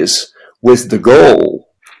it is, with the goal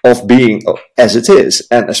of being as it is,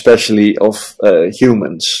 and especially of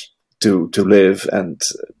humans to live and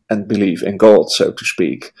believe in God, so to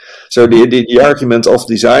speak. So the argument of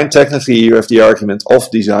design, technically you have the argument of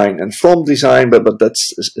design and from design, but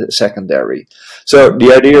that's secondary. So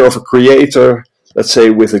the idea of a creator, let's say,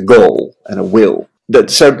 with a goal and a will,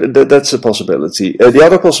 that's a possibility. The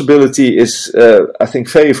other possibility is, I think,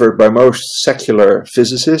 favored by most secular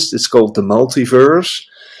physicists. It's called the multiverse.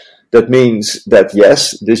 That means that,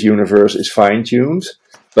 yes, this universe is fine-tuned,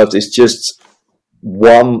 but it's just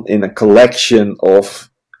one in a collection of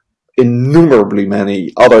innumerably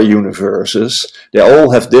many other universes. They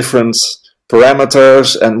all have different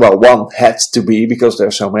parameters, and well, one had to be, because there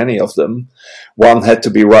are so many of them, one had to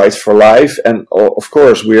be right for life, and of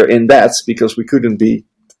course we're in that because we couldn't be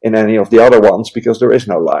in any of the other ones because there is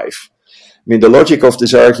no life. I mean, the logic of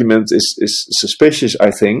this argument is suspicious,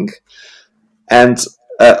 I think, and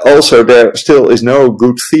also there still is no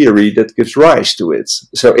good theory that gives rise to it.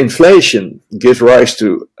 So inflation gives rise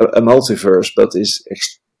to a multiverse, but is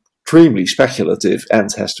extremely speculative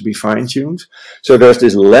and has to be fine-tuned. So there's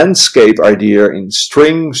this landscape idea in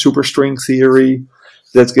superstring theory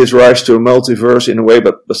that gives rise to a multiverse in a way,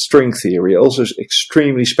 but string theory also is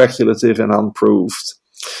extremely speculative and unproved.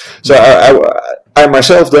 So I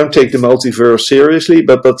myself don't take the multiverse seriously,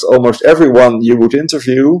 but almost everyone you would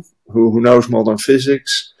interview who knows modern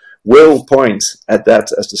physics will point at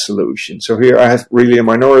that as the solution. So here I have really a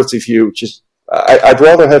minority view. I'd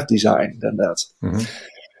rather have design than that. Mm-hmm.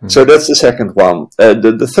 Mm-hmm. So that's the second one.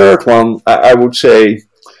 The third one, I would say,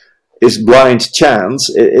 is blind chance.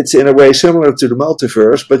 It's in a way similar to the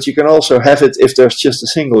multiverse, but you can also have it if there's just a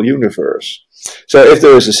single universe. So if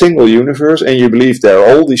there is a single universe and you believe there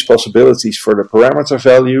are all these possibilities for the parameter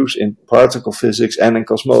values in particle physics and in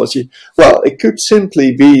cosmology, well, it could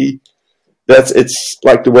simply be that it's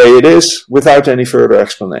like the way it is without any further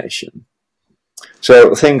explanation.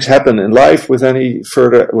 So things happen in life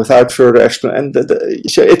without further explanation.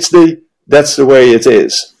 So that's the way it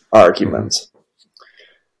is argument.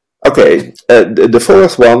 Okay, the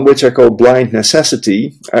fourth one, which I call blind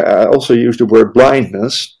necessity, I also use the word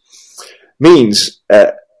blindness, means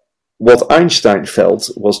what Einstein felt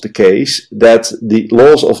was the case, that the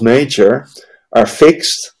laws of nature are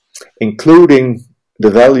fixed, including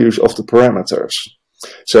the values of the parameters.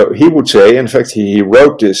 So he would say, in fact he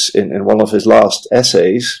wrote this in one of his last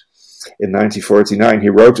essays, in 1949, he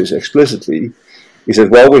wrote this explicitly. He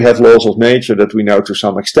said, well, we have laws of nature that we know to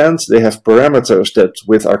some extent. They have parameters that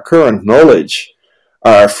with our current knowledge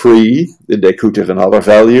are free. They could have another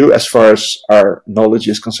value as far as our knowledge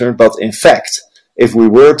is concerned. But in fact, if we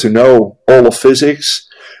were to know all of physics,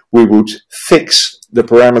 we would fix the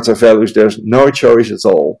parameter values. There's no choice at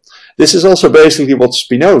all. This is also basically what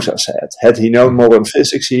Spinoza said. Had he known modern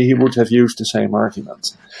physics, he would have used the same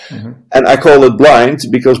argument. Mm-hmm. And I call it blind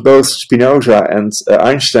because both Spinoza and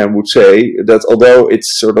Einstein would say that although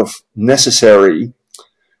it's sort of necessary,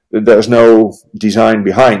 there's no design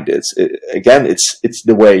behind it. Again, it's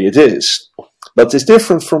the way it is. But it's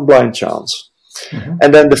different from blind chance. Mm-hmm.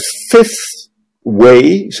 And then the fifth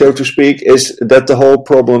way, so to speak, is that the whole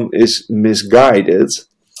problem is misguided.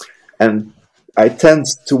 And I tend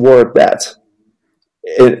toward that.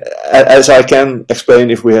 As I can explain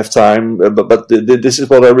if we have time, but this is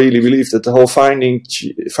what I really believe, that the whole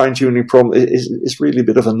fine-tuning problem is really a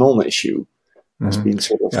bit of a non-issue. Mm-hmm. Been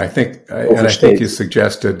sort of I think you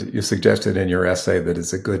suggested in your essay that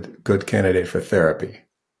it's a good candidate for therapy.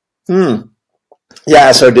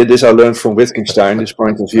 Yeah, so this I learned from Wittgenstein, this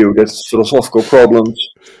point of view, that philosophical problems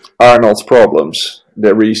are not problems.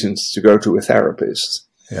 They're reasons to go to a therapist.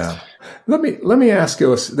 Yeah. Let me ask you,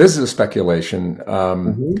 this is a speculation.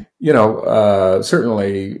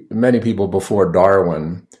 Certainly many people before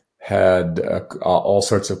Darwin had all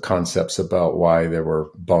sorts of concepts about why there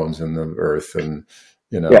were bones in the earth and,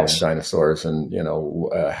 yes, dinosaurs and,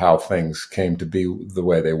 how things came to be the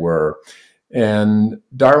way they were. And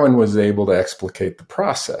Darwin was able to explicate the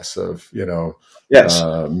process of, yes,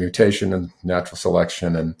 mutation and natural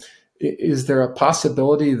selection. And is there a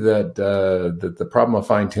possibility that the problem of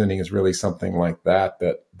fine tuning is really something like that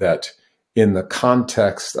in the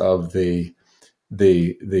context of the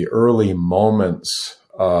early moments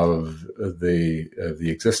of the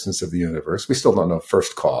existence of the universe? We still don't know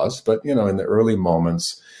first cause, but in the early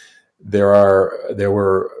moments, there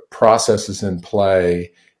were processes in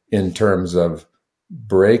play in terms of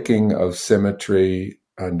breaking of symmetry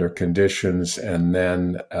under conditions, and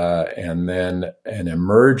then an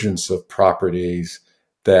emergence of properties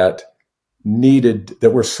that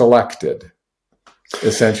were selected,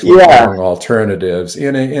 essentially among alternatives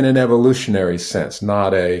in an evolutionary sense,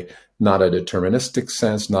 not a deterministic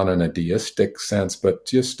sense, not an deistic sense, but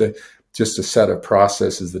just a set of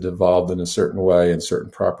processes that evolved in a certain way and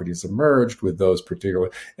certain properties emerged with those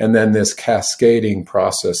particular, and then this cascading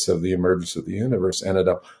process of the emergence of the universe ended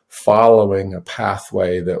up following a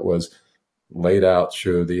pathway that was laid out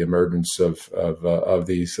through the emergence of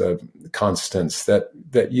these constants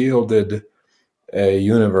that yielded a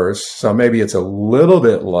universe. So maybe it's a little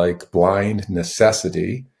bit like blind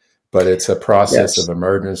necessity, but it's a process, yes, of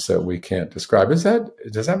emergence that we can't describe. Does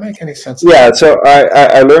that make any sense? Yeah, so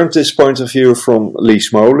I learned this point of view from Lee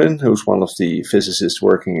Smolin, who's one of the physicists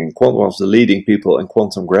working in one of the leading people in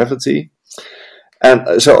quantum gravity.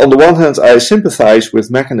 And so on the one hand, I sympathize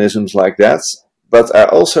with mechanisms like that, but I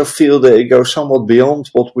also feel they go somewhat beyond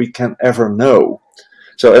what we can ever know.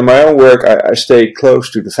 So in my own work, I stay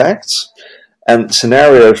close to the facts, and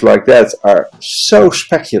scenarios like that are so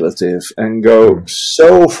speculative and go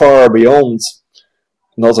so far beyond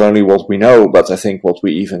not only what we know, but I think what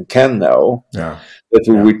we even can know, that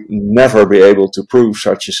we would never be able to prove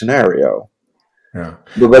such a scenario. Yeah.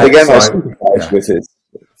 But again, I sympathize with it.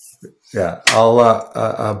 Yeah.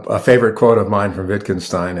 A favorite quote of mine from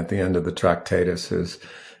Wittgenstein at the end of the Tractatus is,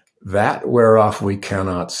 "That whereof we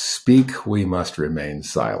cannot speak, we must remain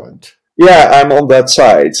silent." Yeah, I'm on that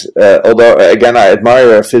side. Although, again, I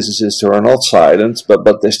admire physicists who are not silent,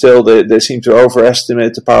 but they seem to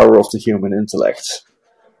overestimate the power of the human intellect.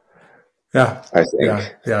 Yeah, I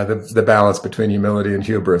think. Yeah. The balance between humility and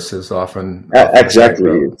hubris is often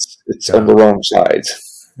exactly. It's on the wrong side.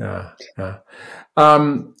 Yeah.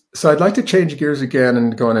 So I'd like to change gears again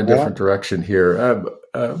and go in a different direction here.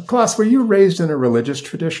 Klaus, were you raised in a religious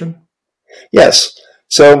tradition? Yes.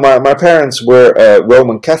 So my parents were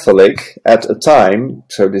Roman Catholic at a time,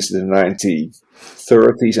 so this is the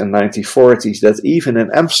 1930s and 1940s, that even in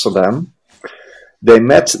Amsterdam, they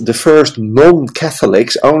met the first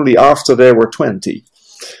non-Catholics only after they were 20.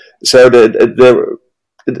 So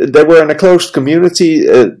they were in a closed community.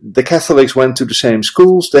 The Catholics went to the same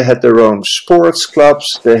schools. They had their own sports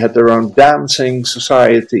clubs. They had their own dancing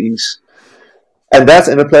societies. And that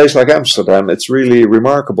in a place like Amsterdam, it's really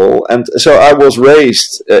remarkable. And so I was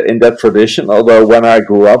raised in that tradition, although when I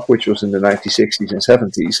grew up, which was in the 1960s and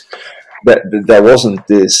 70s, there wasn't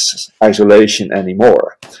this isolation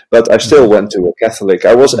anymore. But I still went to a Catholic.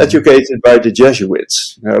 I was educated by the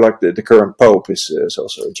Jesuits. Like the current Pope is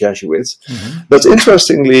also a Jesuit. But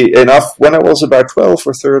interestingly enough, when I was about 12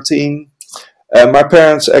 or 13, my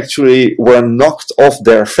parents actually were knocked off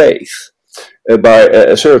their faith by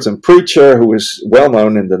a certain preacher who is well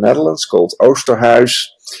known in the Netherlands called Oosterhuis,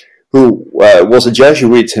 who was a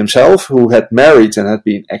Jesuit himself, who had married and had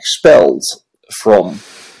been expelled from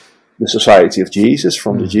the Society of Jesus,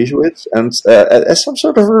 from the Jesuits. And as some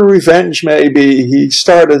sort of a revenge, maybe, he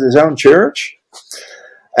started his own church.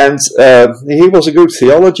 And he was a good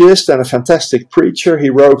theologist and a fantastic preacher. He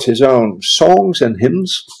wrote his own songs and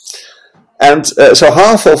hymns. And so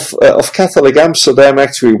half of Catholic Amsterdam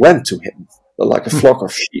actually went to him, like a flock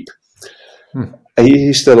of sheep.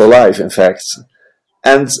 He's still alive, in fact.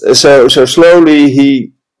 And so slowly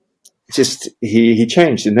he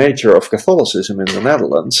changed the nature of Catholicism in the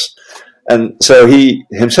Netherlands. And so he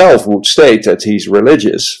himself would state that he's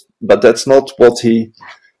religious, but that's not what he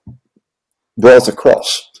brought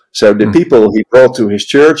across. So the people he brought to his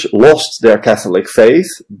church lost their Catholic faith,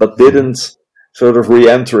 but didn't sort of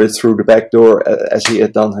re-enter it through the back door as he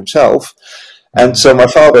had done himself. And so my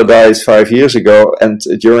father died 5 years ago, and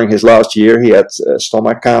during his last year he had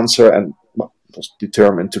stomach cancer and was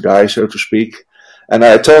determined to die, so to speak. And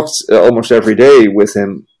I talked almost every day with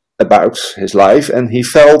him about his life, and he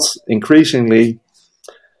felt increasingly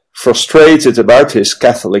frustrated about his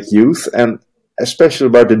Catholic youth, and especially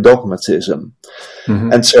about the dogmatism.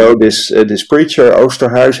 And so this preacher,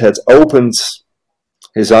 Oosterhuis, had opened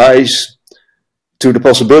his eyes to the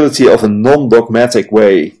possibility of a non-dogmatic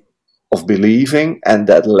way of believing, and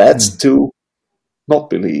that led to not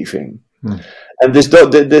believing. And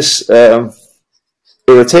this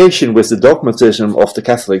irritation with the dogmatism of the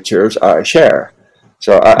Catholic Church I share.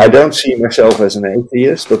 So I don't see myself as an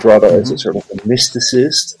atheist, but rather as a sort of a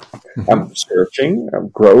mysticist. I'm searching, I'm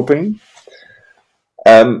groping.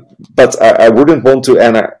 But I wouldn't want to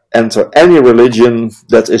enter any religion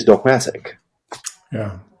that is dogmatic.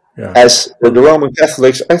 As the Roman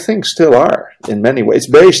Catholics, I think, still are in many ways,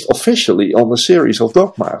 based officially on a series of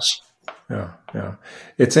dogmas.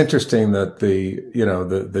 It's interesting that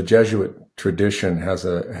the Jesuit tradition has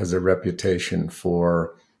a reputation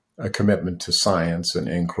for a commitment to science and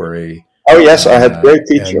inquiry. Oh yes, I had great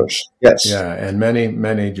teachers. Yes, and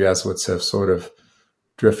many Jesuits have sort of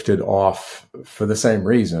drifted off for the same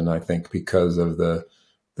reason. I think because of the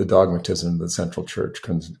dogmatism the Central Church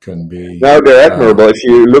can be. No, they're admirable. If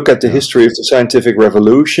you look at the history of the scientific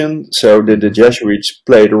revolution, so the Jesuits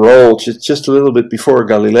played a role just a little bit before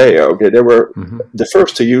Galileo. They were the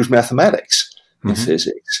first to use mathematics in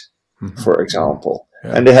physics, for example.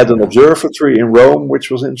 And they had an observatory in Rome, which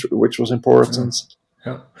was important.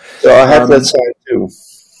 So I have that side too.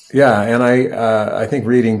 Yeah, and I think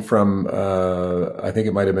reading from I think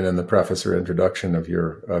it might have been in the preface or introduction of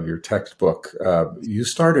your textbook, you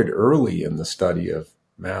started early in the study of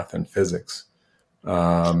math and physics.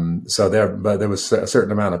 But there was a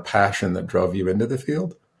certain amount of passion that drove you into the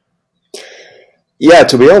field. yeah,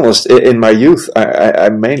 to be honest, in my youth, I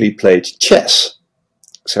mainly played chess.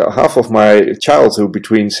 So half of my childhood,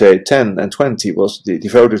 between say 10 and 20, was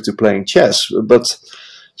devoted to playing chess. But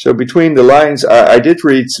so between the lines, I did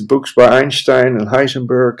read books by Einstein and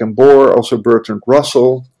Heisenberg and Bohr, also Bertrand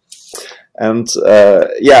Russell. And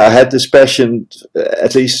I had this passion.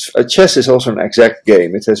 At least chess is also an exact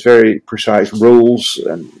game. It has very precise rules,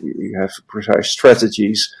 and you have precise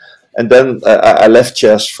strategies. And then I left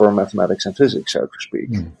chess for mathematics and physics, so to speak.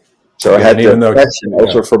 So I had the passion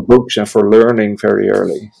also for books and for learning very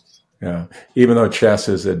early. Yeah, even though chess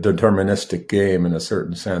is a deterministic game in a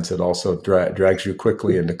certain sense, it also drags you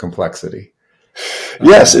quickly into complexity.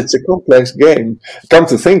 Yes, it's a complex game. Come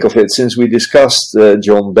to think of it, since we discussed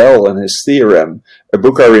John Bell and his theorem, a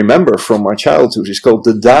book I remember from my childhood is called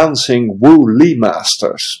The Dancing Wu Li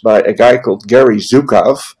Masters by a guy called Gary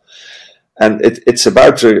Zukav. And it's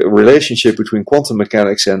about the relationship between quantum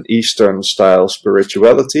mechanics and Eastern-style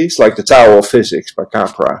spirituality. It's like the Tao of Physics by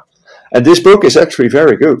Capra. And this book is actually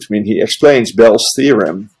very good. I mean, he explains Bell's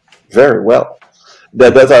theorem very well.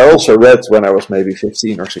 That I also read when I was maybe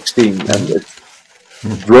 15 or 16, and it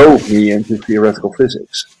drove me into theoretical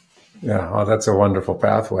physics. Yeah, oh, that's a wonderful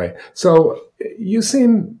pathway. So you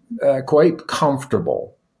seem quite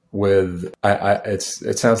comfortable with.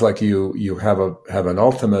 It sounds like you have an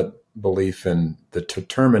ultimate belief in the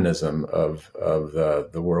determinism of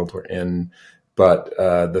the world we're in, but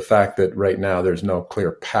the fact that right now there's no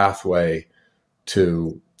clear pathway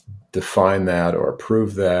to define that or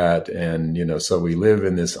prove that, and so we live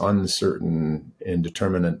in this uncertain,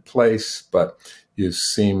 indeterminate place, but you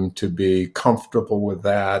seem to be comfortable with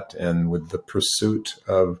that and with the pursuit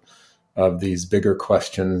of these bigger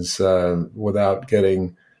questions without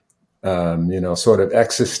getting sort of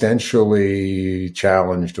existentially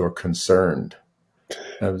challenged or concerned.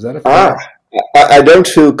 Is that a fair? I don't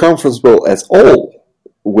feel comfortable at all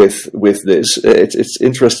with this. It's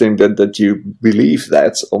interesting that you believe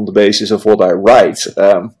that on the basis of what I write.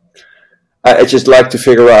 I just like to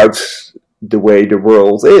figure out the way the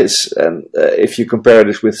world is, and if you compare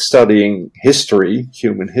this with studying history,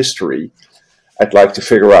 human history, I'd like to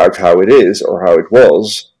figure out how it is or how it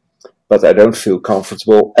was, but I don't feel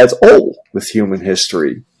comfortable at all with human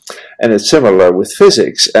history. And it's similar with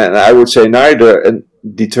physics, and I would say neither a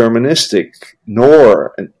deterministic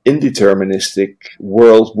nor an indeterministic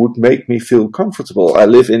world would make me feel comfortable. I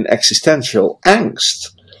live in existential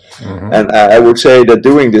angst. Mm-hmm. And I would say that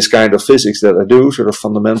doing this kind of physics that I do, sort of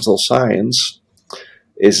fundamental science,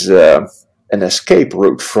 is an escape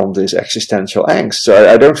route from this existential angst. So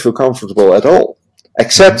I don't feel comfortable at all,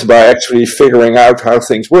 except by actually figuring out how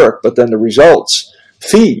things work. But then the results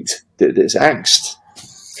feed this angst.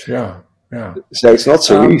 Yeah. So it's not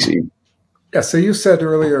so easy. Yeah. So you said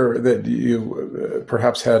earlier that you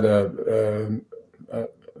perhaps had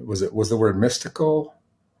was the word mystical?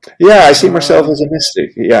 Yeah, I see myself as a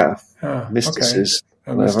mystic. Yeah, mysticism.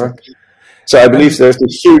 Okay. So I believe there's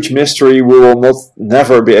this huge mystery we will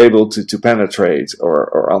never be able to penetrate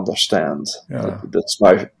or understand. Yeah. That's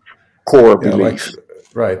my core belief.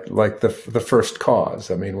 Like the first cause.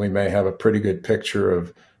 I mean, we may have a pretty good picture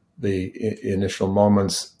of the initial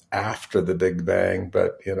moments after the Big Bang,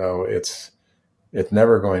 but it's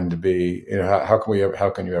never going to be. How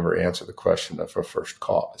can you ever answer the question of a first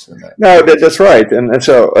cause? No, that's right, and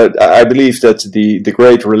so I believe that the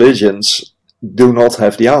great religions do not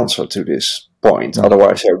have the answer to this point. Mm-hmm.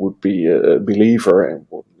 Otherwise, I would be a believer and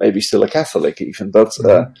maybe still a Catholic even. But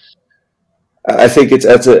I think it's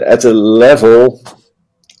at a level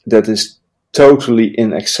that is totally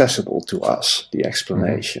inaccessible to us. The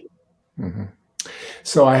explanation. Mm-hmm. Mm-hmm.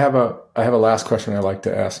 So I have a last question I like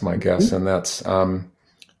to ask my guests, and that's, I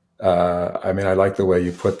like the way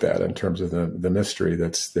you put that in terms of the mystery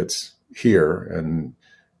that's here, and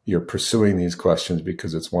you're pursuing these questions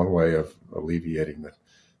because it's one way of alleviating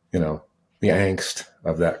the angst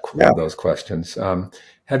of those questions.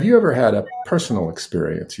 Have you ever had a personal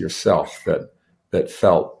experience yourself that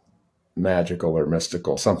felt magical or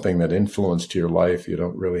mystical, something that influenced your life? You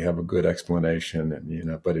don't really have a good explanation,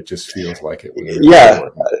 and but it just feels like it was really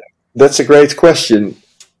important. That's a great question.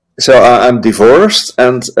 So I'm divorced,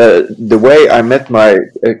 and the way I met my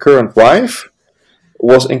current wife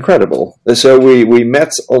was incredible. So we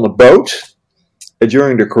met on a boat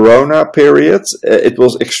during the Corona period. It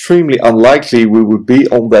was extremely unlikely we would be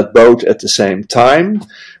on that boat at the same time.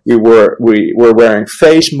 We were wearing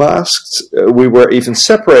face masks. We were even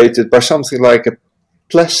separated by something like a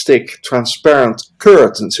plastic transparent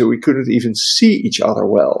curtain, so we couldn't even see each other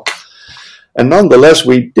well. And nonetheless,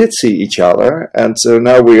 we did see each other, and so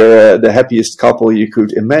now we are the happiest couple you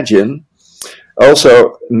could imagine.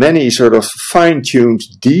 Also, many sort of fine-tuned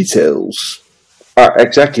details are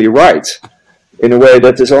exactly right in a way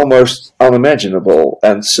that is almost unimaginable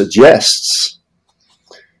and suggests.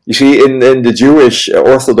 You see, in the Jewish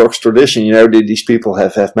Orthodox tradition, these people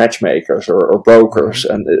have matchmakers or brokers,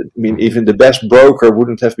 and even the best broker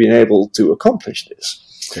wouldn't have been able to accomplish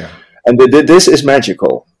this. Yeah. And this is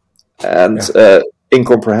magical and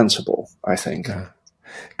incomprehensible, I think. Yeah.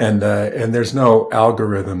 And there's no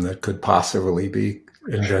algorithm that could possibly be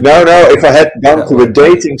invented. No. If I had gone to a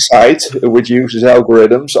dating site which uses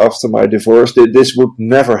algorithms after my divorce, this would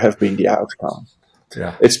never have been the outcome.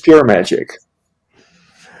 Yeah. It's pure magic.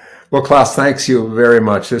 Well, Klaus, thanks you very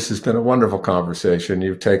much. This has been a wonderful conversation.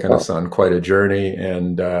 You've taken us on quite a journey,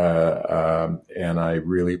 and I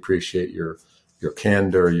really appreciate your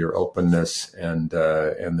candor, your openness, and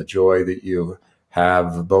the joy that you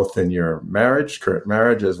have both in your current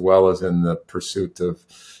marriage, as well as in the pursuit of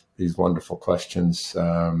these wonderful questions.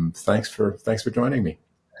 Thanks for joining me.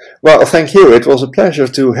 Well, thank you. It was a pleasure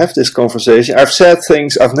to have this conversation. I've said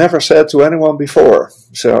things I've never said to anyone before,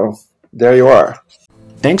 so there you are.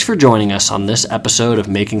 Thanks for joining us on this episode of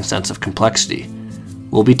Making Sense of Complexity.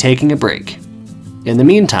 We'll be taking a break. In the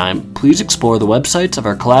meantime, please explore the websites of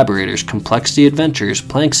our collaborators Complexity Adventures,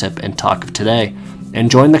 Planksip, and Talk of Today,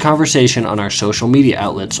 and join the conversation on our social media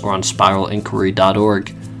outlets or on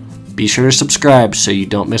spiralinquiry.org. Be sure to subscribe so you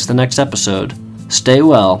don't miss the next episode. Stay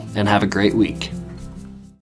well and have a great week.